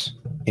course,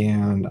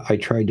 and I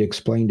tried to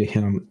explain to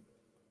him,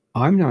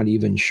 I'm not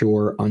even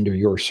sure under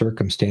your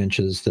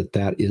circumstances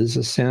that is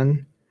a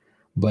sin,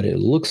 but it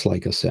looks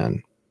like a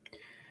sin.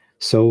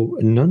 So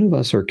none of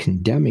us are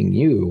condemning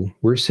you.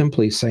 We're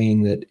simply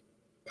saying that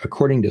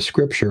according to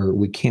Scripture,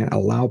 we can't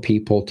allow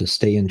people to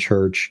stay in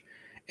church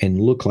and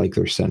look like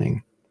they're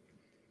sinning.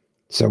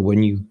 So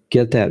when you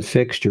get that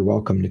fixed, you're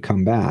welcome to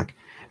come back.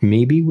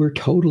 Maybe we're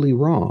totally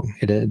wrong.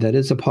 That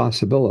is a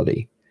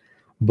possibility.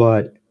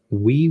 But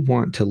we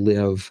want to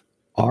live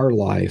our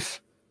life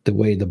the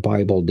way the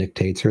Bible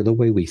dictates, or the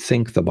way we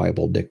think the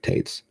Bible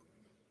dictates.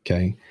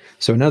 Okay?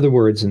 So in other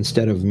words,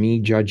 instead of me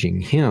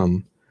judging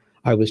him,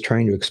 I was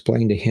trying to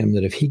explain to him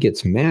that if he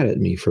gets mad at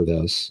me for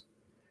this,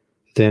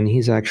 then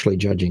he's actually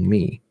judging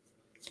me.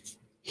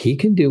 He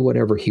can do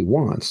whatever he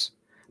wants,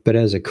 but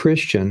as a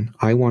Christian,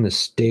 I want to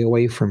stay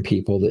away from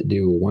people that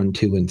do 1,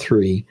 2, and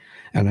 3,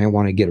 and I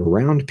want to get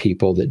around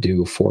people that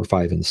do 4,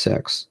 5, and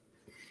 6.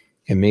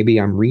 And maybe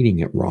I'm reading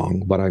it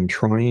wrong, but I'm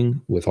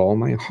trying with all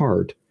my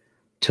heart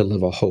to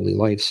live a holy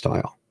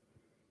lifestyle.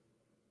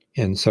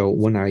 And so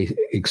when I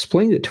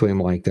explained it to him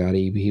like that,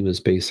 he was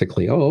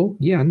basically, oh,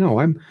 yeah, no,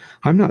 I'm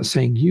not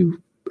saying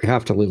you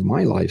have to live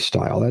my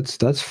lifestyle.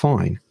 That's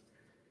fine.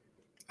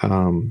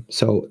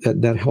 So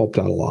that helped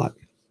out a lot.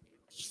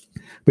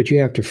 But you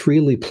have to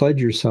freely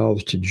pledge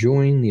yourselves to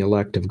join the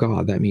elect of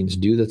God. That means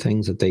do the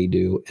things that they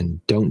do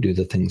and don't do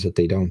the things that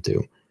they don't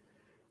do.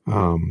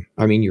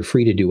 You're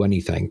free to do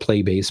anything,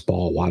 play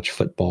baseball, watch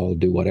football,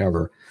 do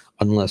whatever,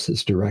 unless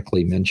it's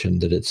directly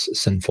mentioned that it's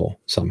sinful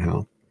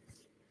somehow.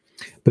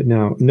 But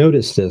now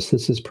notice this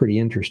is pretty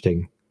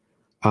interesting.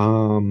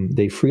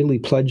 They freely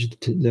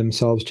pledged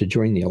themselves to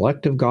join the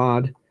elect of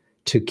God,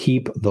 to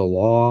keep the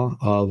law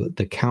of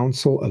the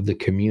council of the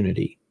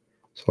community.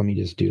 So let me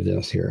just do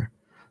this here.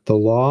 The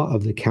law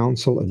of the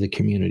council of the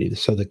community.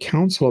 So the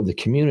council of the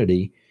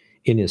community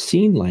in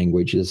Essene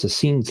language is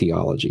Essene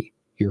theology.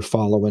 You're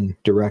following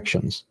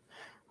directions,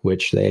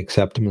 which they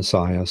accept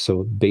Messiah.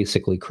 So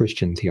basically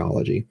Christian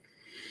theology.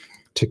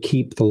 To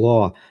keep the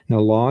law.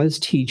 Now, law is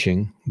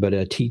teaching,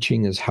 but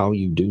teaching is how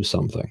you do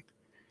something.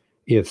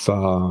 If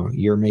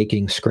you're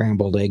making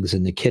scrambled eggs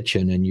in the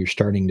kitchen and you're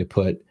starting to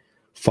put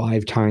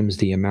 5 times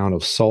the amount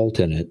of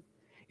salt in it,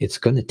 it's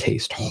going to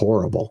taste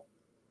horrible.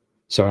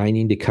 So I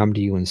need to come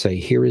to you and say,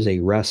 here is a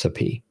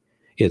recipe.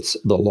 It's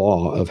the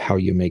law of how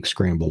you make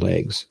scrambled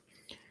eggs.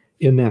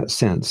 In that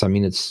sense,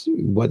 it's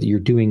whether you're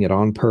doing it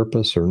on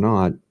purpose or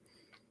not,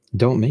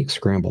 don't make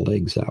scrambled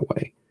eggs that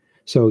way.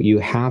 So you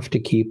have to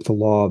keep the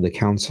law of the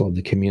council of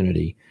the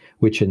community,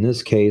 which in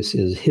this case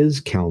is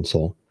his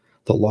council,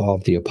 the law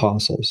of the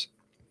apostles.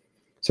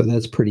 So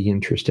that's pretty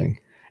interesting.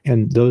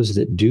 And those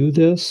that do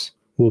this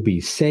will be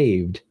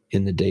saved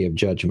in the day of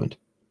judgment.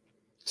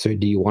 So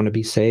do you want to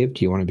be saved?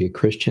 Do you want to be a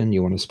Christian? Do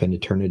you want to spend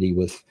eternity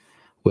with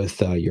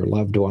your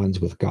loved ones,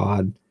 with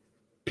God?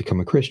 Become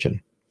a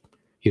Christian.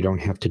 You don't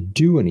have to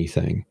do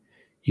anything.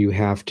 You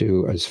have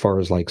to, as far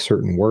as like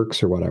certain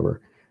works or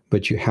whatever,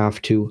 but you have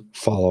to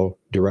follow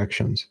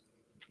directions.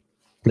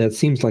 That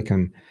seems like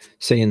I'm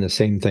saying the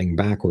same thing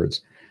backwards,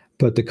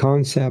 but the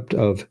concept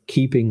of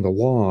keeping the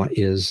law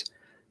is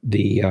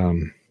the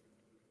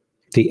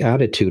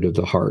attitude of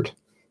the heart.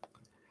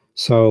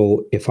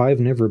 So if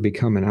I've never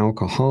become an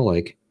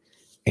alcoholic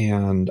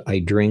and I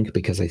drink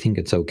because I think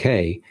it's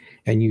okay,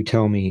 and you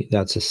tell me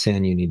that's a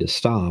sin, you need to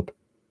stop,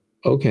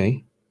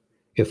 okay.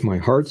 If my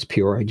heart's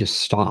pure, I just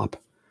stop.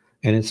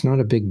 And it's not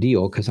a big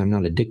deal because I'm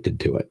not addicted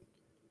to it,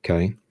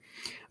 okay?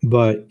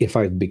 But if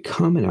I've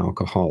become an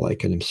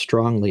alcoholic and I'm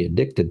strongly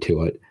addicted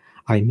to it,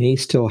 I may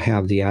still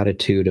have the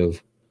attitude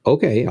of,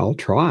 okay, I'll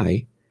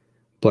try,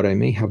 but I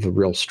may have a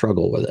real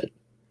struggle with it.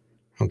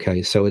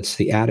 Okay, so it's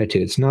the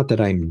attitude. It's not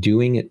that I'm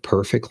doing it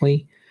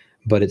perfectly,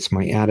 but it's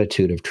my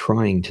attitude of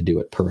trying to do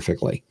it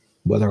perfectly,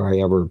 whether I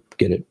ever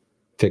get it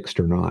fixed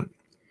or not.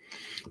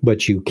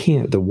 But you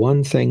can't, the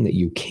one thing that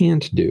you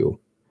can't do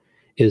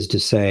is to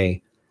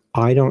say,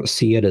 I don't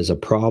see it as a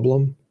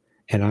problem,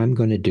 and I'm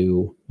going to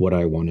do what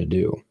I want to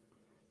do.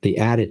 The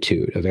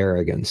attitude of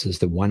arrogance is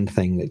the one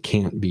thing that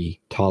can't be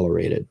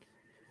tolerated.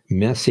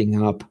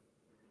 Messing up,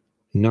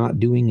 not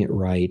doing it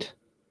right,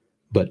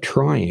 but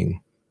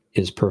trying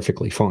is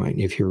perfectly fine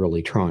if you're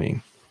really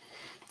trying.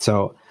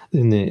 So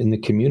in the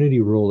community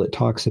rule, it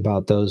talks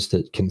about those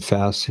that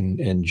confess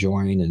and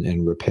join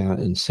and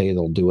repent and say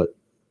they'll do it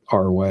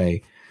our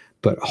way,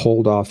 but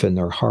hold off in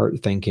their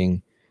heart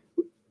thinking,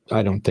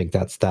 I don't think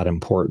that's that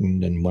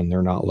important. And when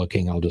they're not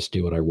looking, I'll just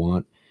do what I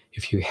want.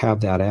 If you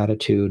have that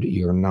attitude,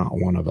 you're not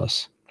one of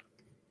us.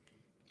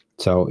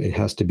 So it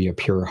has to be a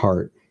pure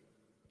heart.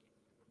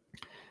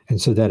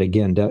 And so that,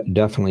 again,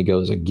 definitely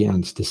goes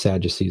against the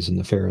Sadducees and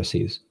the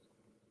Pharisees.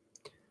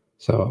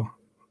 So,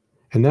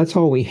 and that's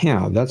all we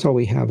have. That's all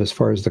we have as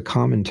far as the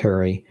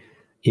commentary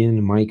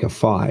in Micah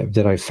 5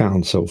 that I've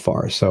found so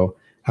far. So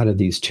out of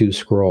these two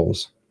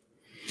scrolls.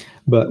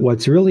 But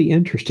what's really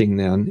interesting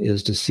then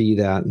is to see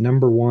that,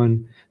 number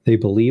one, they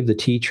believe the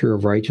teacher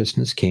of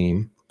righteousness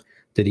came,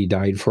 that he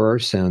died for our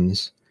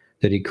sins,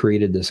 that he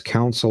created this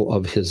council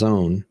of his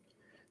own,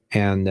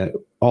 and that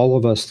all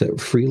of us that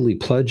freely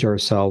pledge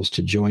ourselves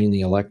to join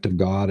the elect of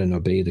God and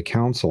obey the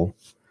council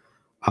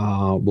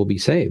will be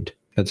saved.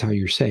 That's how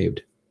you're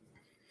saved.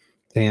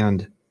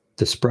 And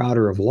the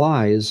sprouter of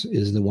lies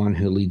is the one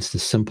who leads the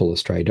simple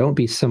astray. Don't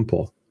be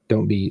simple.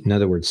 Don't be, in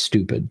other words,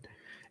 stupid.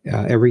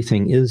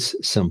 Everything is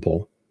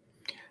simple.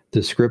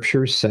 The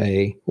scriptures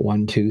say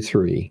 1, 2,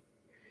 3.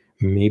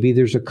 Maybe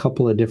there's a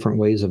couple of different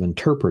ways of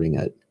interpreting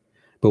it.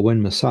 But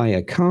when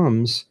Messiah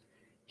comes,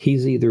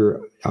 he's either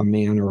a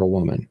man or a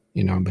woman,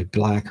 but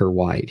black or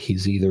white.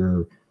 He's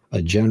either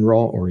a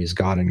general or he's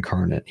God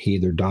incarnate. He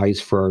either dies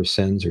for our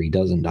sins or he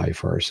doesn't die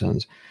for our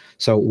sins.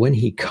 So when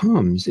he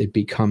comes, it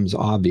becomes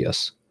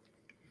obvious.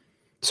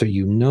 So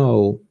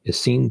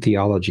Essene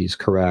theology is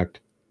correct,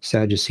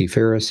 Sadducee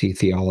Pharisee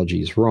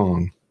theology is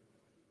wrong.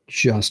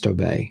 Just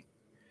obey.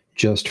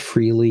 Just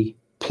freely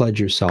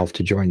pledge yourself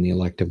to join the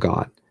elect of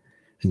God.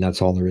 And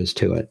that's all there is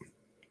to it.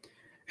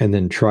 And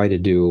then try to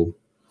do,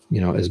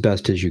 as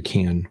best as you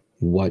can,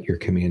 what you're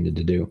commanded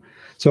to do.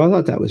 So I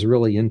thought that was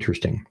really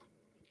interesting.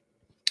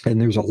 And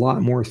there's a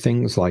lot more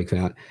things like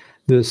that.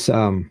 This,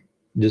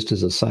 just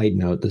as a side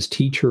note, this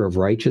teacher of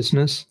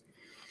righteousness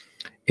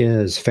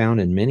is found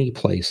in many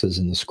places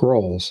in the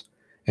scrolls.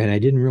 And I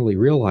didn't really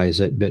realize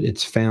it, but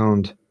it's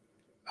found,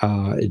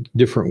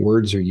 different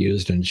words are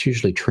used, and it's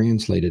usually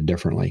translated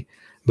differently.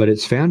 But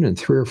it's found in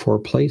 3 or 4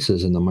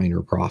 places in the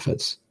minor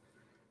prophets.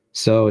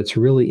 So it's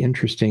really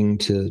interesting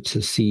to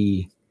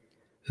see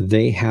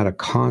they had a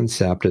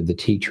concept of the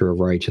teacher of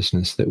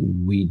righteousness that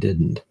we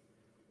didn't.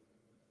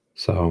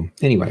 So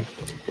anyway,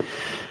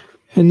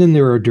 and then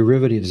there are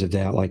derivatives of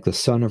that, like the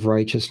Son of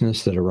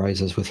Righteousness that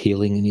arises with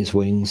healing in his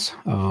wings,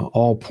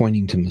 all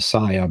pointing to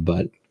Messiah,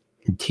 but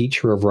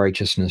teacher of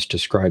righteousness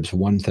describes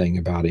one thing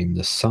about him.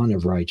 The Son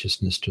of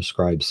Righteousness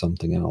describes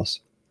something else.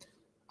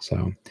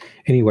 So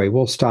anyway,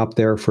 we'll stop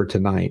there for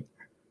tonight.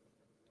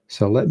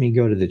 So let me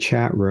go to the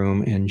chat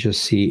room and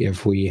just see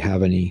if we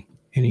have any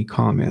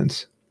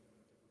comments.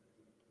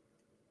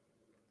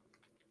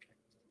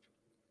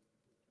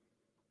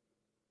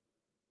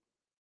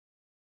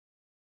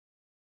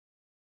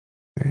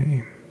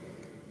 Okay.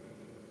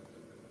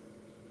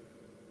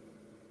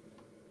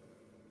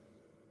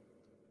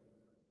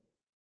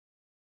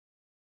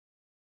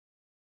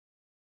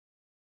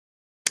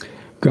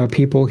 Got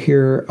people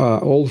here,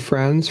 old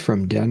friends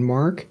from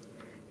Denmark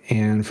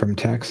and from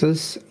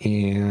Texas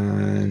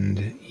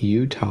and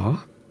Utah,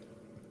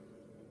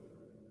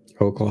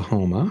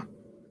 Oklahoma.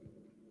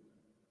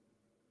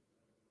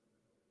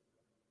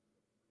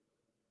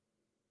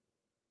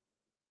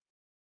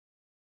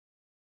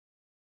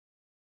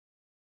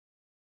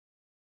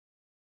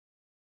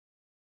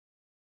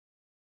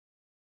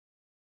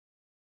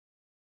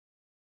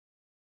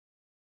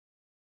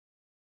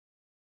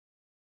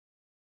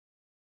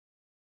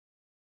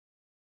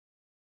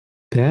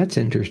 That's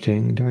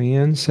interesting.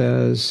 Diane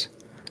says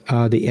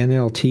the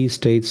NLT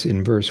states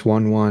in verse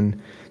 1:1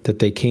 that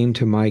they came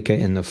to Micah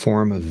in the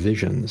form of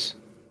visions.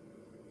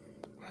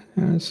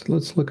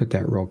 Let's look at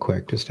that real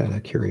quick, just out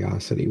of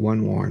curiosity.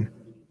 1:1.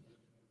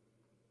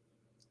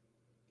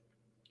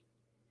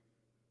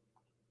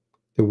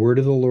 The word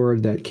of the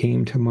Lord that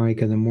came to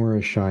Micah the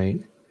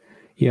Morashite.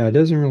 Yeah, it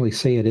doesn't really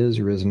say it is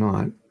or is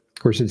not. Of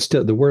course, it's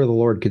still, the word of the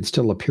Lord could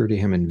still appear to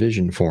him in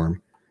vision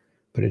form,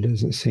 but it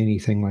doesn't say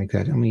anything like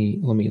that. Let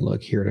me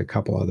look here at a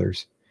couple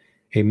others.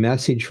 A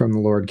message from the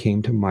Lord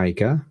came to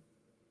Micah.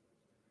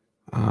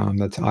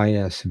 That's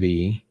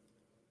ISV.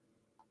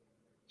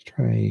 Let's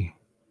try.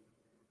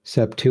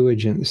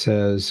 Septuagint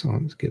says,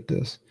 let's get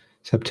this.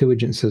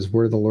 Septuagint says,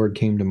 where the Lord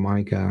came to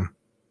Micah.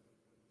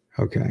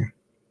 Okay.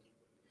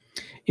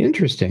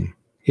 Interesting.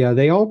 Yeah,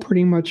 they all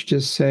pretty much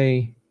just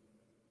say,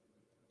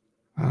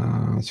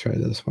 let's try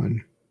this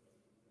one.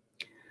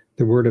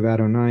 The word of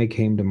Adonai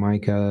came to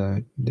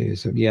Micah.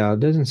 Yeah, it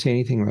doesn't say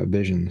anything about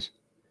visions.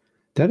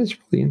 That is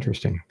really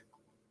interesting.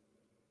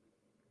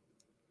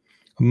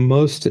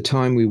 Most of the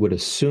time we would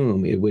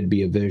assume it would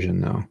be a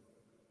vision, though.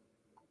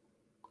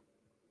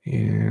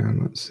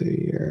 And let's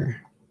see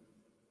here.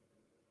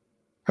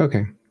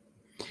 Okay.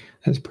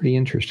 That's pretty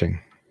interesting.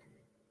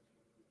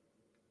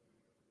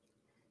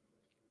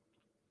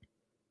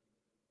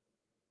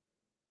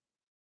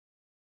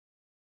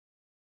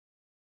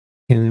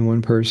 And then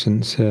one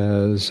person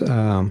says,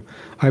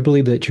 I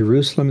believe that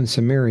Jerusalem and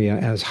Samaria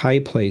as high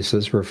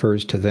places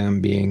refers to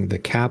them being the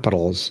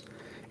capitals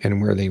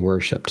and where they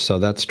worshiped. So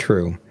that's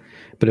true.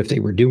 But if they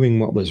were doing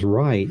what was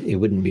right, it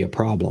wouldn't be a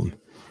problem.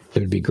 It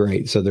would be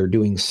great. So they're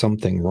doing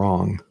something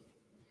wrong.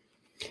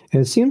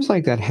 And it seems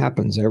like that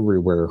happens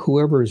everywhere.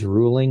 Whoever is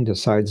ruling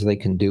decides they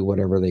can do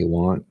whatever they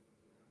want,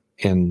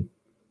 and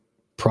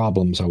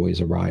problems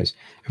always arise.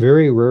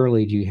 Very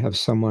rarely do you have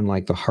someone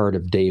like the heart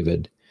of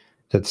David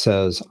that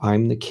says,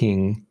 I'm the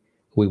king,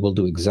 we will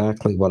do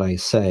exactly what I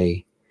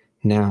say.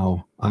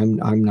 Now, I'm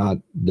not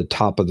the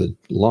top of the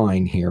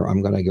line here.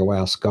 I'm going to go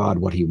ask God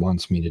what he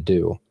wants me to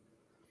do.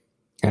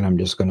 And I'm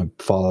just going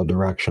to follow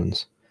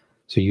directions.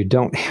 So you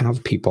don't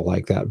have people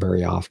like that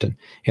very often.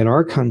 In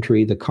our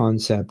country, the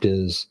concept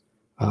is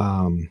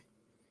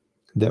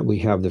that we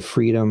have the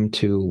freedom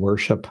to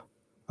worship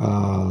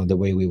the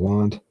way we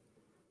want,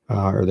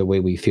 or the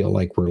way we feel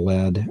like we're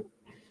led,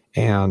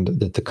 and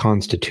that the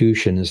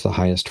Constitution is the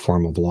highest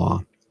form of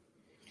law.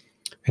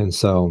 And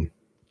so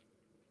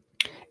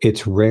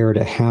it's rare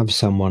to have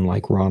someone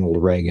like Ronald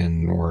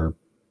Reagan or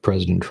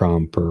President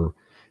Trump or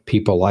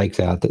people like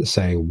that that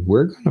say,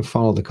 we're going to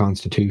follow the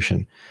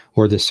Constitution,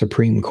 or the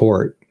Supreme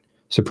Court.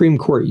 Supreme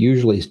Court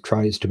usually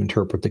tries to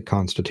interpret the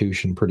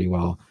Constitution pretty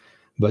well,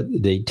 but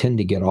they tend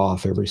to get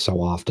off every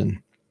so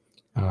often,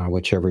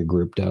 which every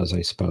group does,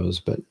 I suppose.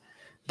 But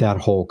that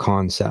whole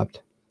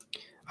concept,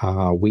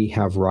 we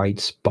have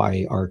rights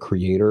by our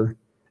Creator,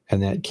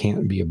 and that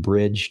can't be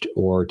abridged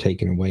or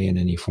taken away in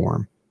any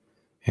form.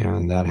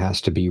 And that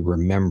has to be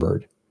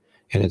remembered.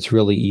 And it's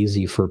really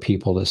easy for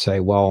people to say,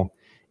 well,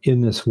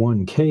 in this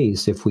one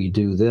case, if we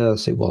do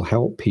this, it will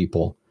help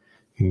people.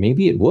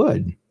 Maybe it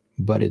would,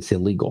 but it's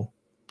illegal.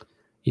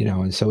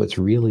 And so it's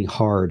really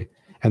hard.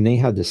 And they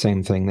had the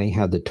same thing. They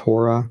had the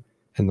Torah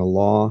and the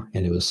law,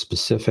 and it was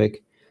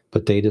specific,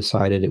 but they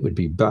decided it would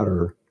be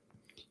better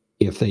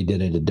if they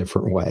did it a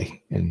different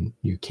way, and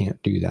you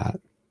can't do that.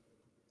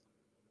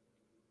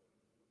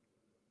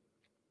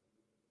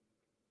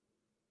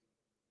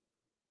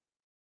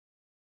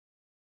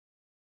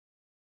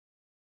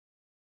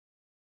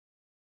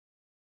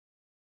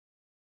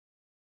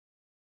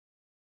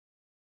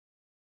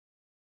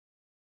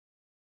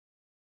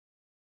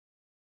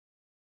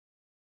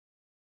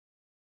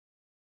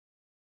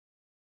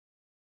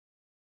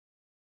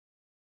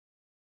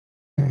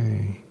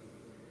 Okay.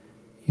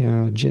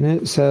 Yeah,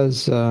 Jeanette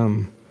says,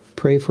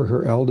 pray for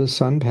her eldest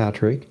son,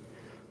 Patrick,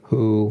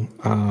 who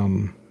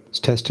is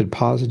tested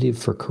positive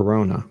for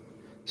corona.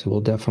 So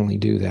we'll definitely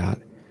do that.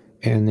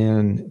 And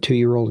then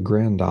 2-year-old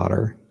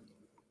granddaughter,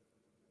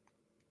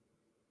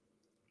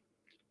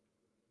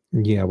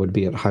 yeah, would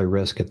be at high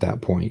risk at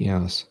that point,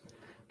 yes.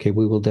 Okay,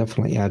 we will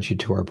definitely add you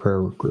to our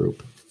prayer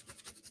group.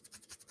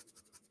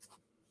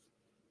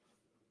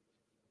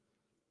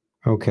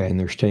 Okay, and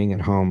they're staying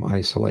at home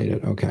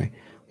isolated. Okay,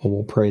 well,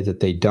 we'll pray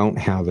that they don't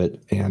have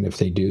it, and if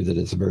they do, that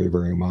it's very,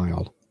 very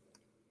mild.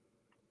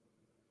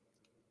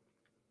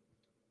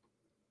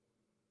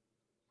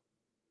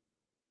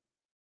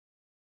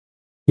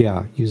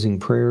 Yeah, using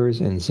prayers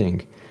and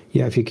zinc.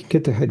 Yeah, if you can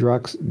get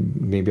the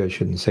maybe I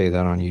shouldn't say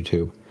that on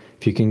YouTube.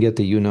 If you can get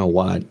the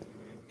you-know-what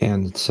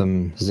and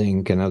some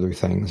zinc and other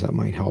things, that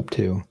might help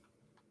too.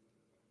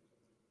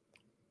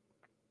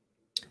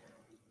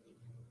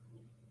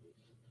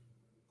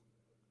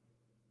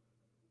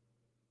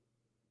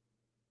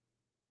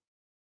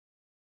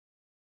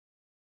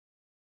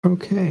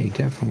 Okay,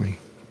 definitely.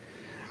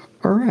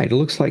 All right, it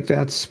looks like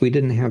we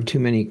didn't have too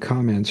many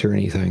comments or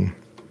anything.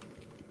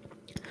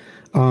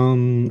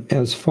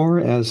 As far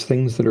as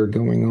things that are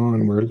going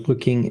on, we're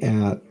looking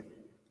at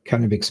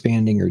kind of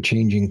expanding or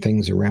changing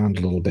things around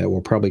a little bit.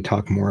 We'll probably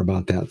talk more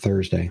about that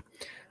Thursday,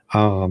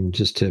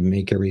 just to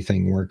make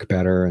everything work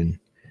better and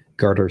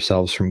guard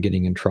ourselves from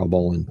getting in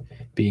trouble and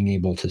being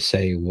able to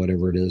say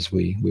whatever it is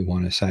we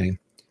want to say.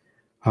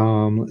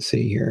 Let's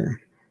see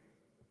here.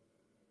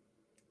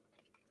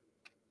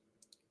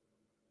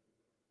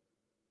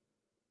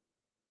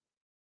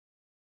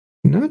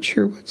 Not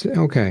sure what's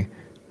okay.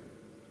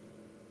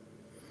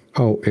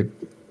 Oh,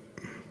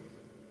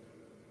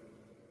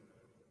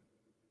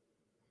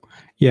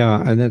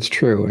 yeah, and that's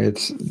true.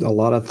 It's a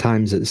lot of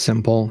times it's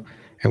simple,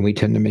 and we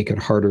tend to make it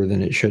harder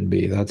than it should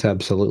be. That's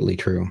absolutely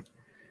true.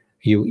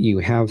 You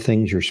have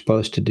things you're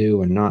supposed to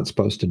do and not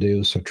supposed to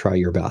do, so try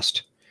your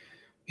best.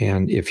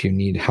 And if you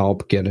need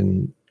help, get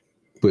in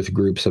with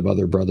groups of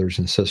other brothers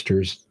and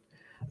sisters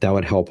That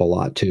would help a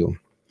lot too.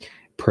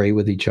 Pray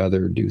with each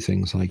other, do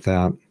things like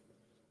that.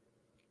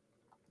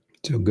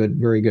 So good,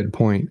 very good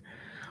point.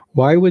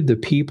 Why would the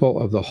people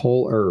of the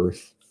whole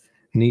earth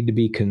need to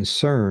be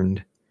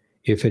concerned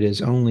if it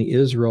is only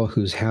Israel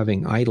who's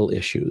having idol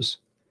issues?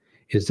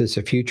 Is this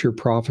a future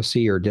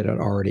prophecy or did it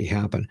already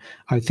happen?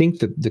 I think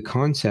the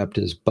concept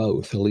is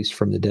both, at least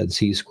from the Dead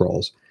Sea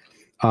Scrolls.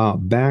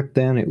 Back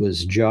then, it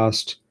was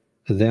just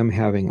them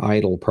having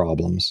idol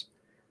problems.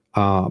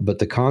 But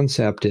the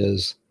concept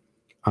is,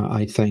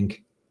 I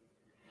think,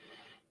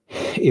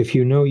 if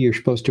you know you're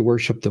supposed to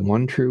worship the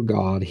one true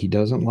God, he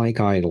doesn't like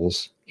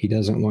idols. He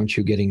doesn't want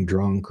you getting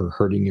drunk or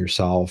hurting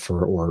yourself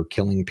or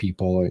killing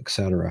people,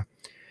 etc.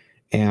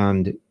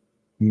 And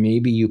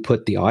maybe you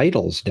put the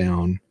idols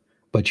down,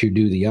 but you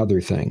do the other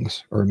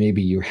things. Or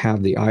maybe you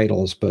have the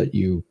idols, but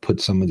you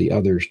put some of the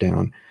others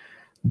down.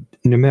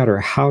 No matter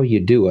how you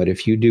do it,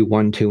 if you do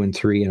 1, 2, and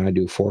 3, and I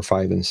do 4,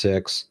 5, and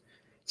 6,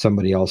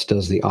 somebody else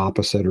does the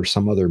opposite or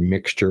some other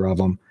mixture of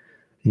them,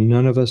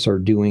 none of us are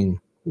doing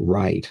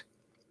right.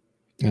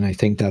 And I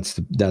think that's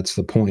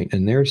the point.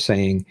 And they're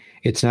saying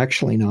it's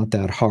actually not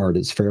that hard.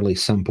 It's fairly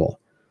simple.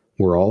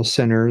 We're all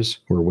sinners.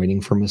 We're waiting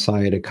for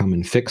Messiah to come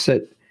and fix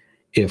it.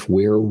 If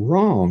we're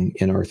wrong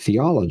in our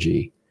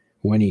theology,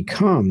 when he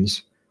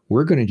comes,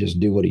 we're going to just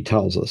do what he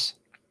tells us.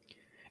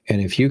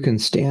 And if you can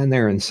stand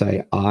there and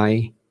say,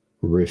 I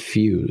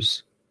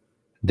refuse,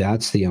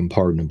 that's the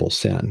unpardonable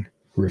sin.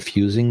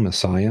 Refusing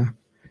Messiah,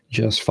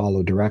 just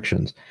follow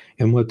directions.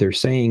 And what they're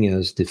saying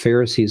is the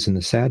Pharisees and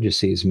the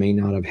Sadducees may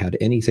not have had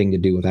anything to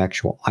do with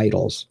actual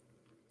idols,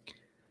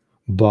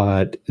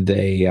 but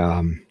they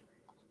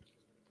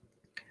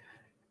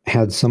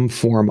had some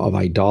form of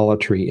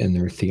idolatry in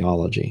their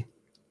theology.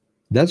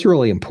 That's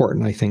really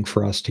important, I think,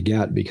 for us to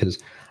get, because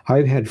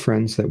I've had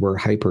friends that were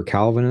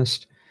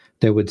hyper-Calvinist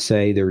that would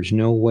say there's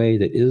no way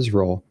that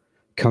Israel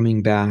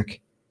coming back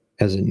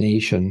as a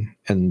nation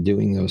and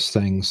doing those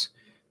things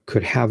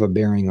could have a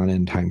bearing on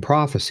end-time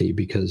prophecy,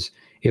 because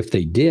if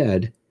they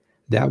did,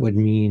 that would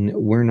mean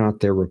we're not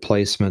their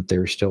replacement,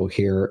 they're still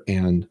here,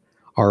 and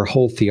our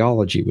whole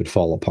theology would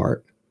fall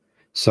apart.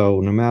 So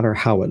no matter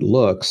how it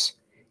looks,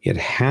 it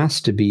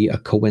has to be a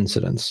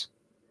coincidence.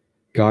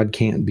 God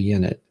can't be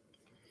in it.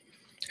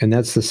 And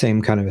that's the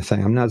same kind of a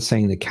thing. I'm not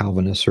saying the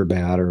Calvinists are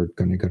bad or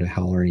going to go to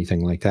hell or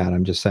anything like that.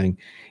 I'm just saying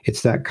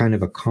it's that kind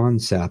of a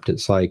concept.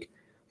 It's like,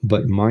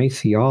 but my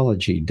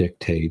theology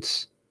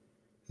dictates,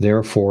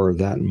 therefore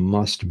that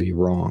must be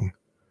wrong.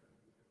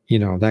 You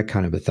know, that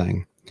kind of a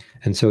thing.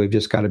 And so we've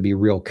just got to be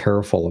real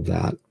careful of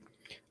that.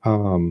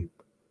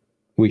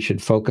 We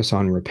should focus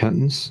on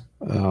repentance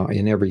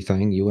in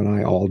everything. You and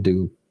I all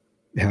do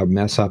have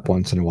mess up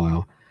once in a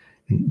while.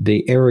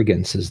 The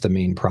arrogance is the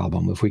main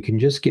problem. If we can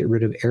just get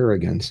rid of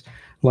arrogance,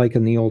 like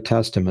in the Old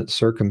Testament,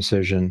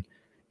 circumcision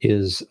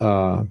is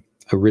a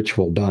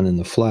ritual done in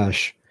the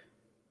flesh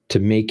to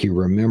make you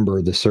remember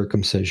the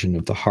circumcision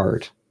of the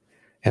heart.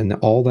 And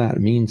all that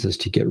means is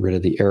to get rid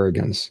of the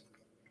arrogance.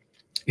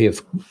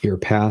 If your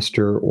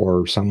pastor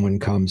or someone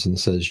comes and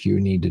says, you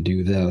need to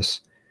do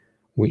this,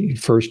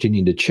 first you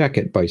need to check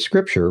it by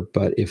scripture,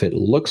 but if it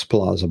looks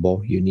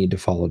plausible, you need to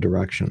follow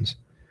directions.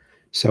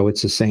 So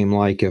it's the same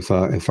like if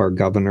our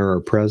governor or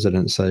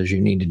president says you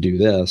need to do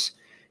this,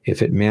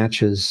 if it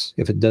matches,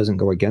 if it doesn't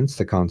go against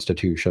the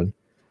Constitution,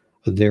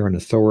 they're an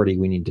authority,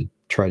 we need to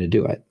try to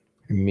do it.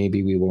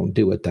 Maybe we won't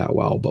do it that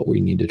well, but we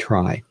need to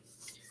try.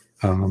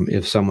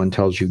 If someone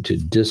tells you to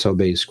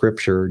disobey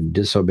Scripture,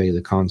 disobey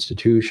the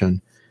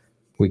Constitution,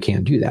 we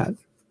can't do that.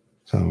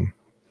 So,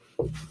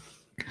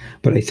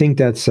 but I think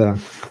that's,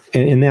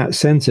 in that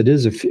sense, it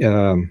is,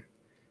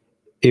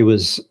 it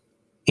was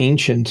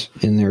ancient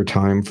in their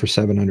time for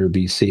 700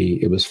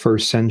 BC. It was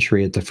first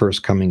century at the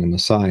first coming of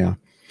Messiah.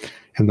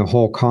 And the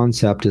whole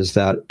concept is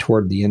that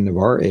toward the end of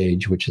our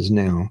age, which is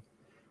now,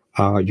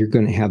 you're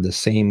going to have the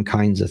same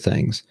kinds of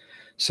things.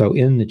 So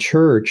in the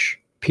church,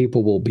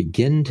 people will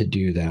begin to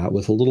do that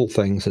with little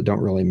things that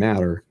don't really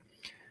matter,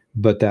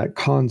 but that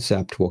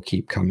concept will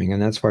keep coming.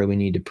 And that's why we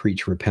need to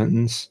preach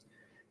repentance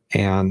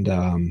and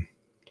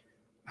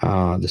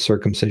the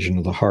circumcision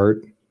of the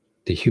heart,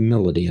 the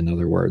humility, in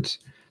other words.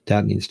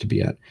 That needs to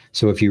be it.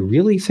 So if you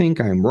really think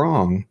I'm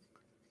wrong,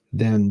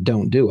 then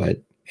don't do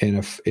it. And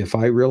if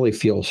I really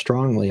feel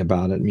strongly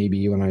about it, maybe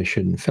you and I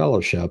shouldn't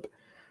fellowship,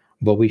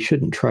 but we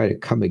shouldn't try to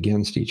come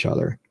against each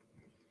other.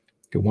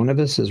 If one of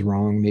us is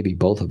wrong, maybe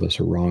both of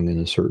us are wrong in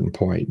a certain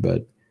point,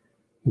 but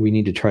we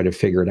need to try to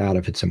figure it out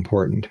if it's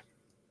important.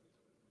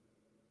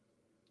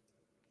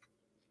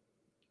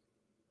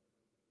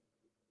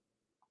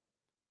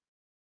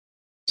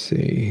 Let's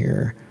see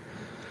here.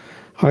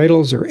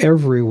 Idols are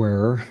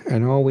everywhere,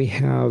 and all we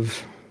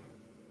have,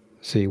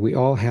 we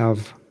all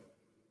have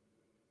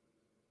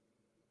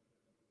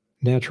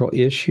natural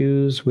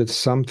issues with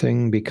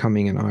something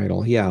becoming an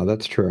idol. Yeah,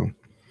 that's true.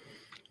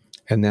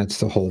 And that's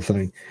the whole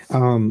thing.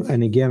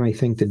 And again, I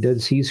think the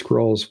Dead Sea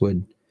Scrolls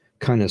would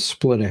kind of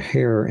split a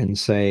hair and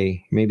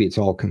say, maybe it's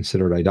all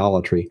considered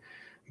idolatry,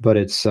 but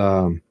it's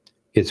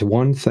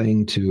one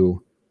thing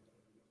to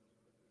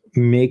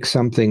make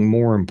something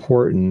more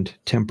important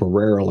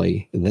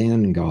temporarily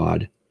than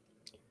God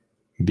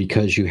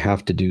because you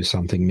have to do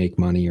something, make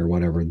money or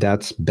whatever.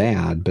 That's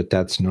bad, but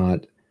that's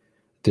not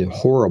the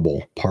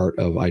horrible part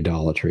of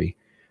idolatry.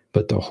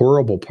 But the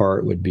horrible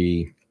part would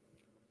be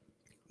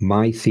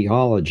my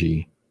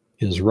theology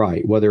is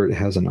right, whether it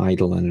has an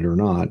idol in it or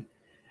not,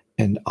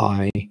 and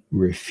I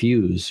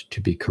refuse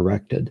to be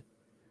corrected.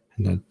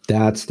 And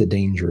that's the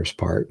dangerous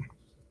part.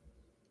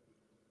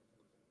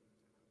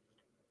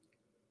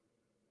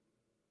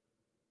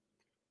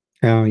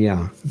 Oh,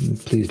 yeah.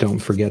 Please don't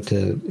forget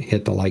to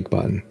hit the like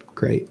button.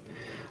 Great.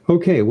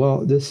 Okay,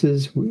 well,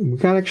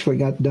 actually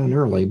got done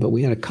early, but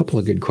we had a couple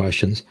of good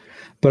questions.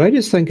 But I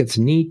just think it's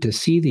neat to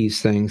see these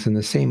things and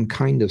the same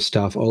kind of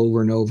stuff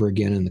over and over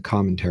again in the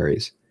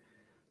commentaries.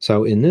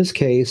 So in this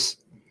case,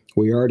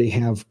 we already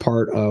have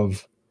part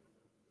of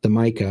the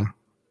Micah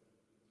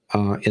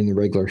in the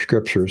regular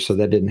scriptures, so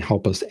that didn't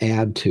help us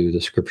add to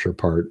the scripture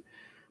part.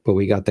 But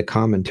we got the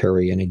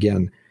commentary, and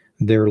again,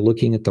 they're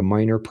looking at the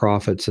minor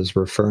prophets as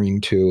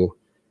referring to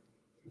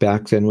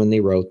back then when they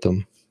wrote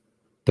them,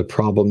 the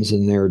problems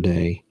in their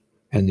day,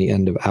 and the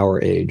end of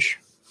our age.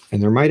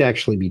 And there might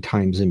actually be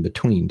times in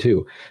between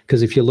too,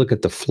 because if you look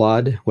at the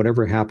flood,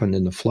 whatever happened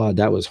in the flood,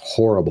 that was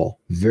horrible,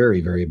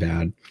 very, very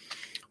bad,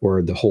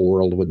 or the whole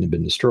world wouldn't have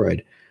been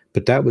destroyed.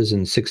 But that was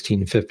in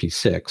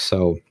 1656,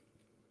 so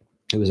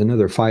it was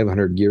another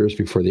 500 years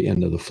before the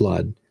end of the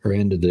flood, or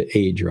end of the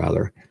age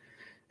rather.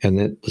 And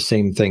that the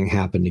same thing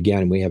happened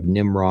again. We have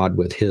Nimrod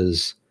with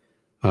his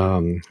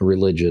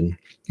religion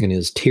and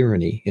his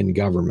tyranny in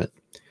government.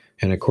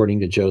 And according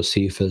to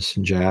Josephus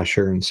and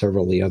Jasher and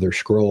several of the other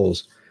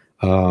scrolls,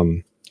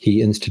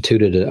 he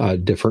instituted a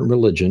different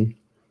religion.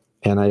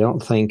 And I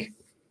don't think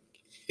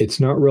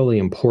it's not really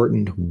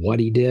important what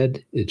he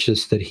did. It's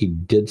just that he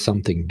did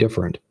something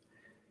different.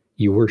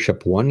 You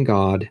worship one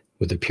God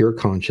with a pure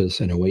conscience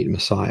and await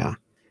Messiah.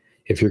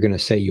 If you're going to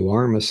say you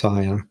are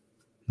Messiah,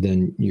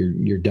 then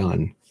you're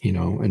done, you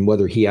know. And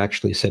whether he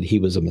actually said he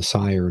was a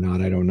Messiah or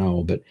not, I don't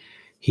know. But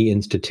he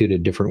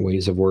instituted different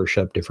ways of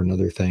worship, different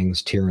other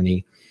things,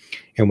 tyranny.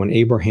 And when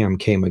Abraham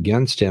came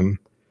against him,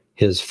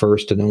 his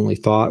first and only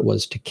thought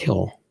was to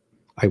kill.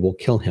 I will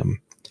kill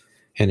him.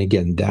 And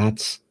again,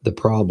 that's the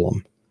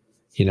problem.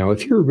 You know,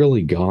 if you're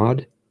really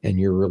God and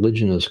your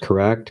religion is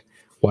correct,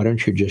 why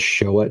don't you just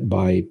show it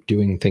by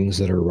doing things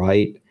that are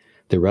right?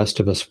 The rest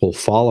of us will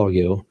follow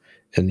you,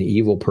 and the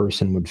evil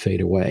person would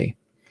fade away.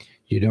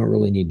 You don't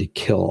really need to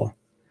kill.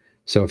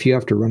 So if you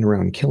have to run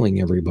around killing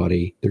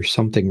everybody, there's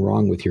something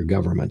wrong with your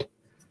government.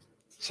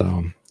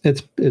 So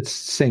it's the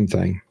same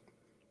thing.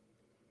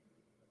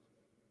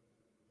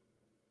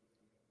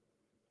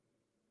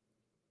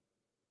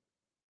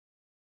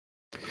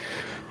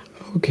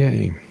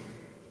 Okay.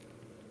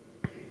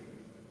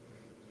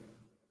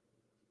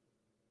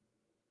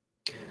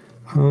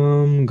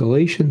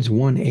 Galatians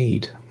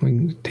 1:8. We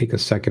can take a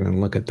second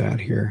and look at that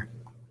here.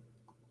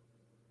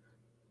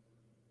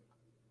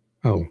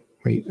 Oh,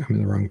 wait, I'm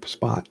in the wrong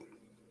spot.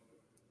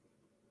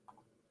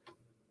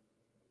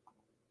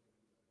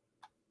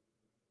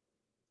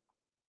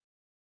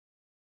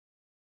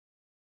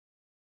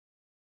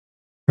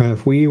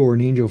 If we or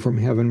an angel from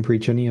heaven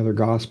preach any other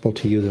gospel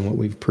to you than what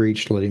we've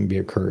preached, let him be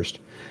accursed.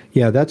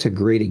 Yeah, that's a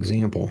great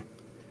example.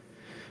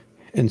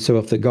 And so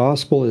if the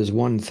gospel is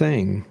one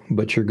thing,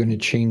 but you're going to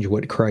change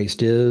what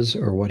Christ is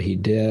or what he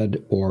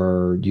did,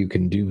 or you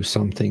can do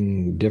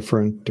something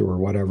different or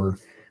whatever,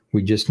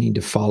 we just need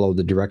to follow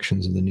the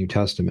directions of the New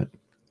Testament.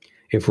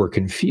 If we're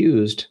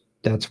confused,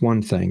 that's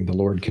one thing. The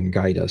Lord can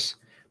guide us,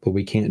 but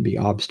we can't be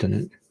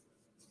obstinate.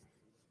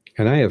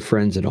 And I have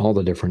friends in all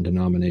the different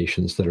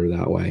denominations that are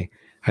that way.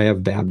 I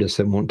have Baptists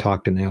that won't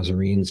talk to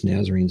Nazarenes,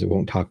 Nazarenes that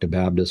won't talk to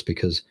Baptists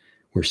because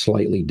we're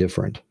slightly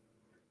different.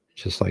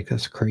 It's just like,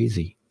 that's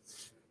crazy.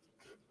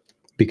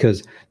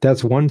 Because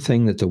that's one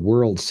thing that the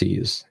world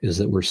sees, is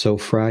that we're so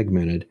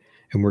fragmented,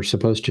 and we're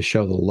supposed to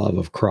show the love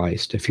of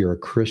Christ. If you're a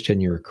Christian,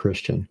 you're a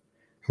Christian. And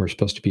we're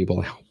supposed to be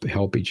able to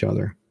help each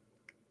other.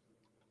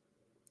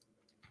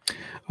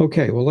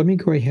 Okay, well, let me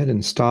go ahead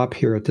and stop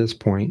here at this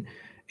point,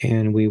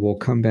 and we will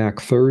come back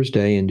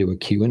Thursday and do a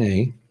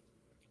Q&A.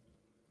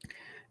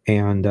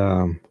 And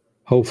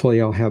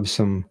hopefully I'll have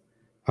some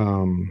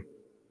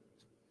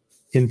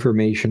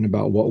information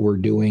about what we're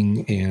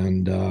doing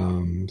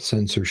and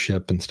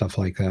censorship and stuff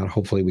like that.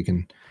 Hopefully we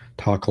can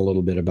talk a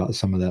little bit about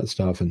some of that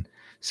stuff and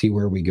see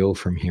where we go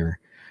from here.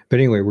 But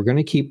anyway, we're going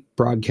to keep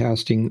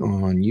broadcasting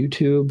on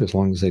YouTube as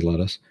long as they let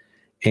us,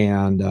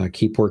 and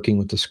keep working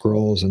with the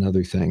scrolls and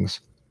other things.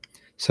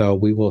 So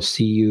we will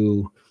see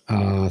you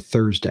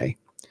Thursday.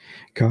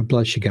 God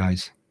bless you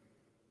guys.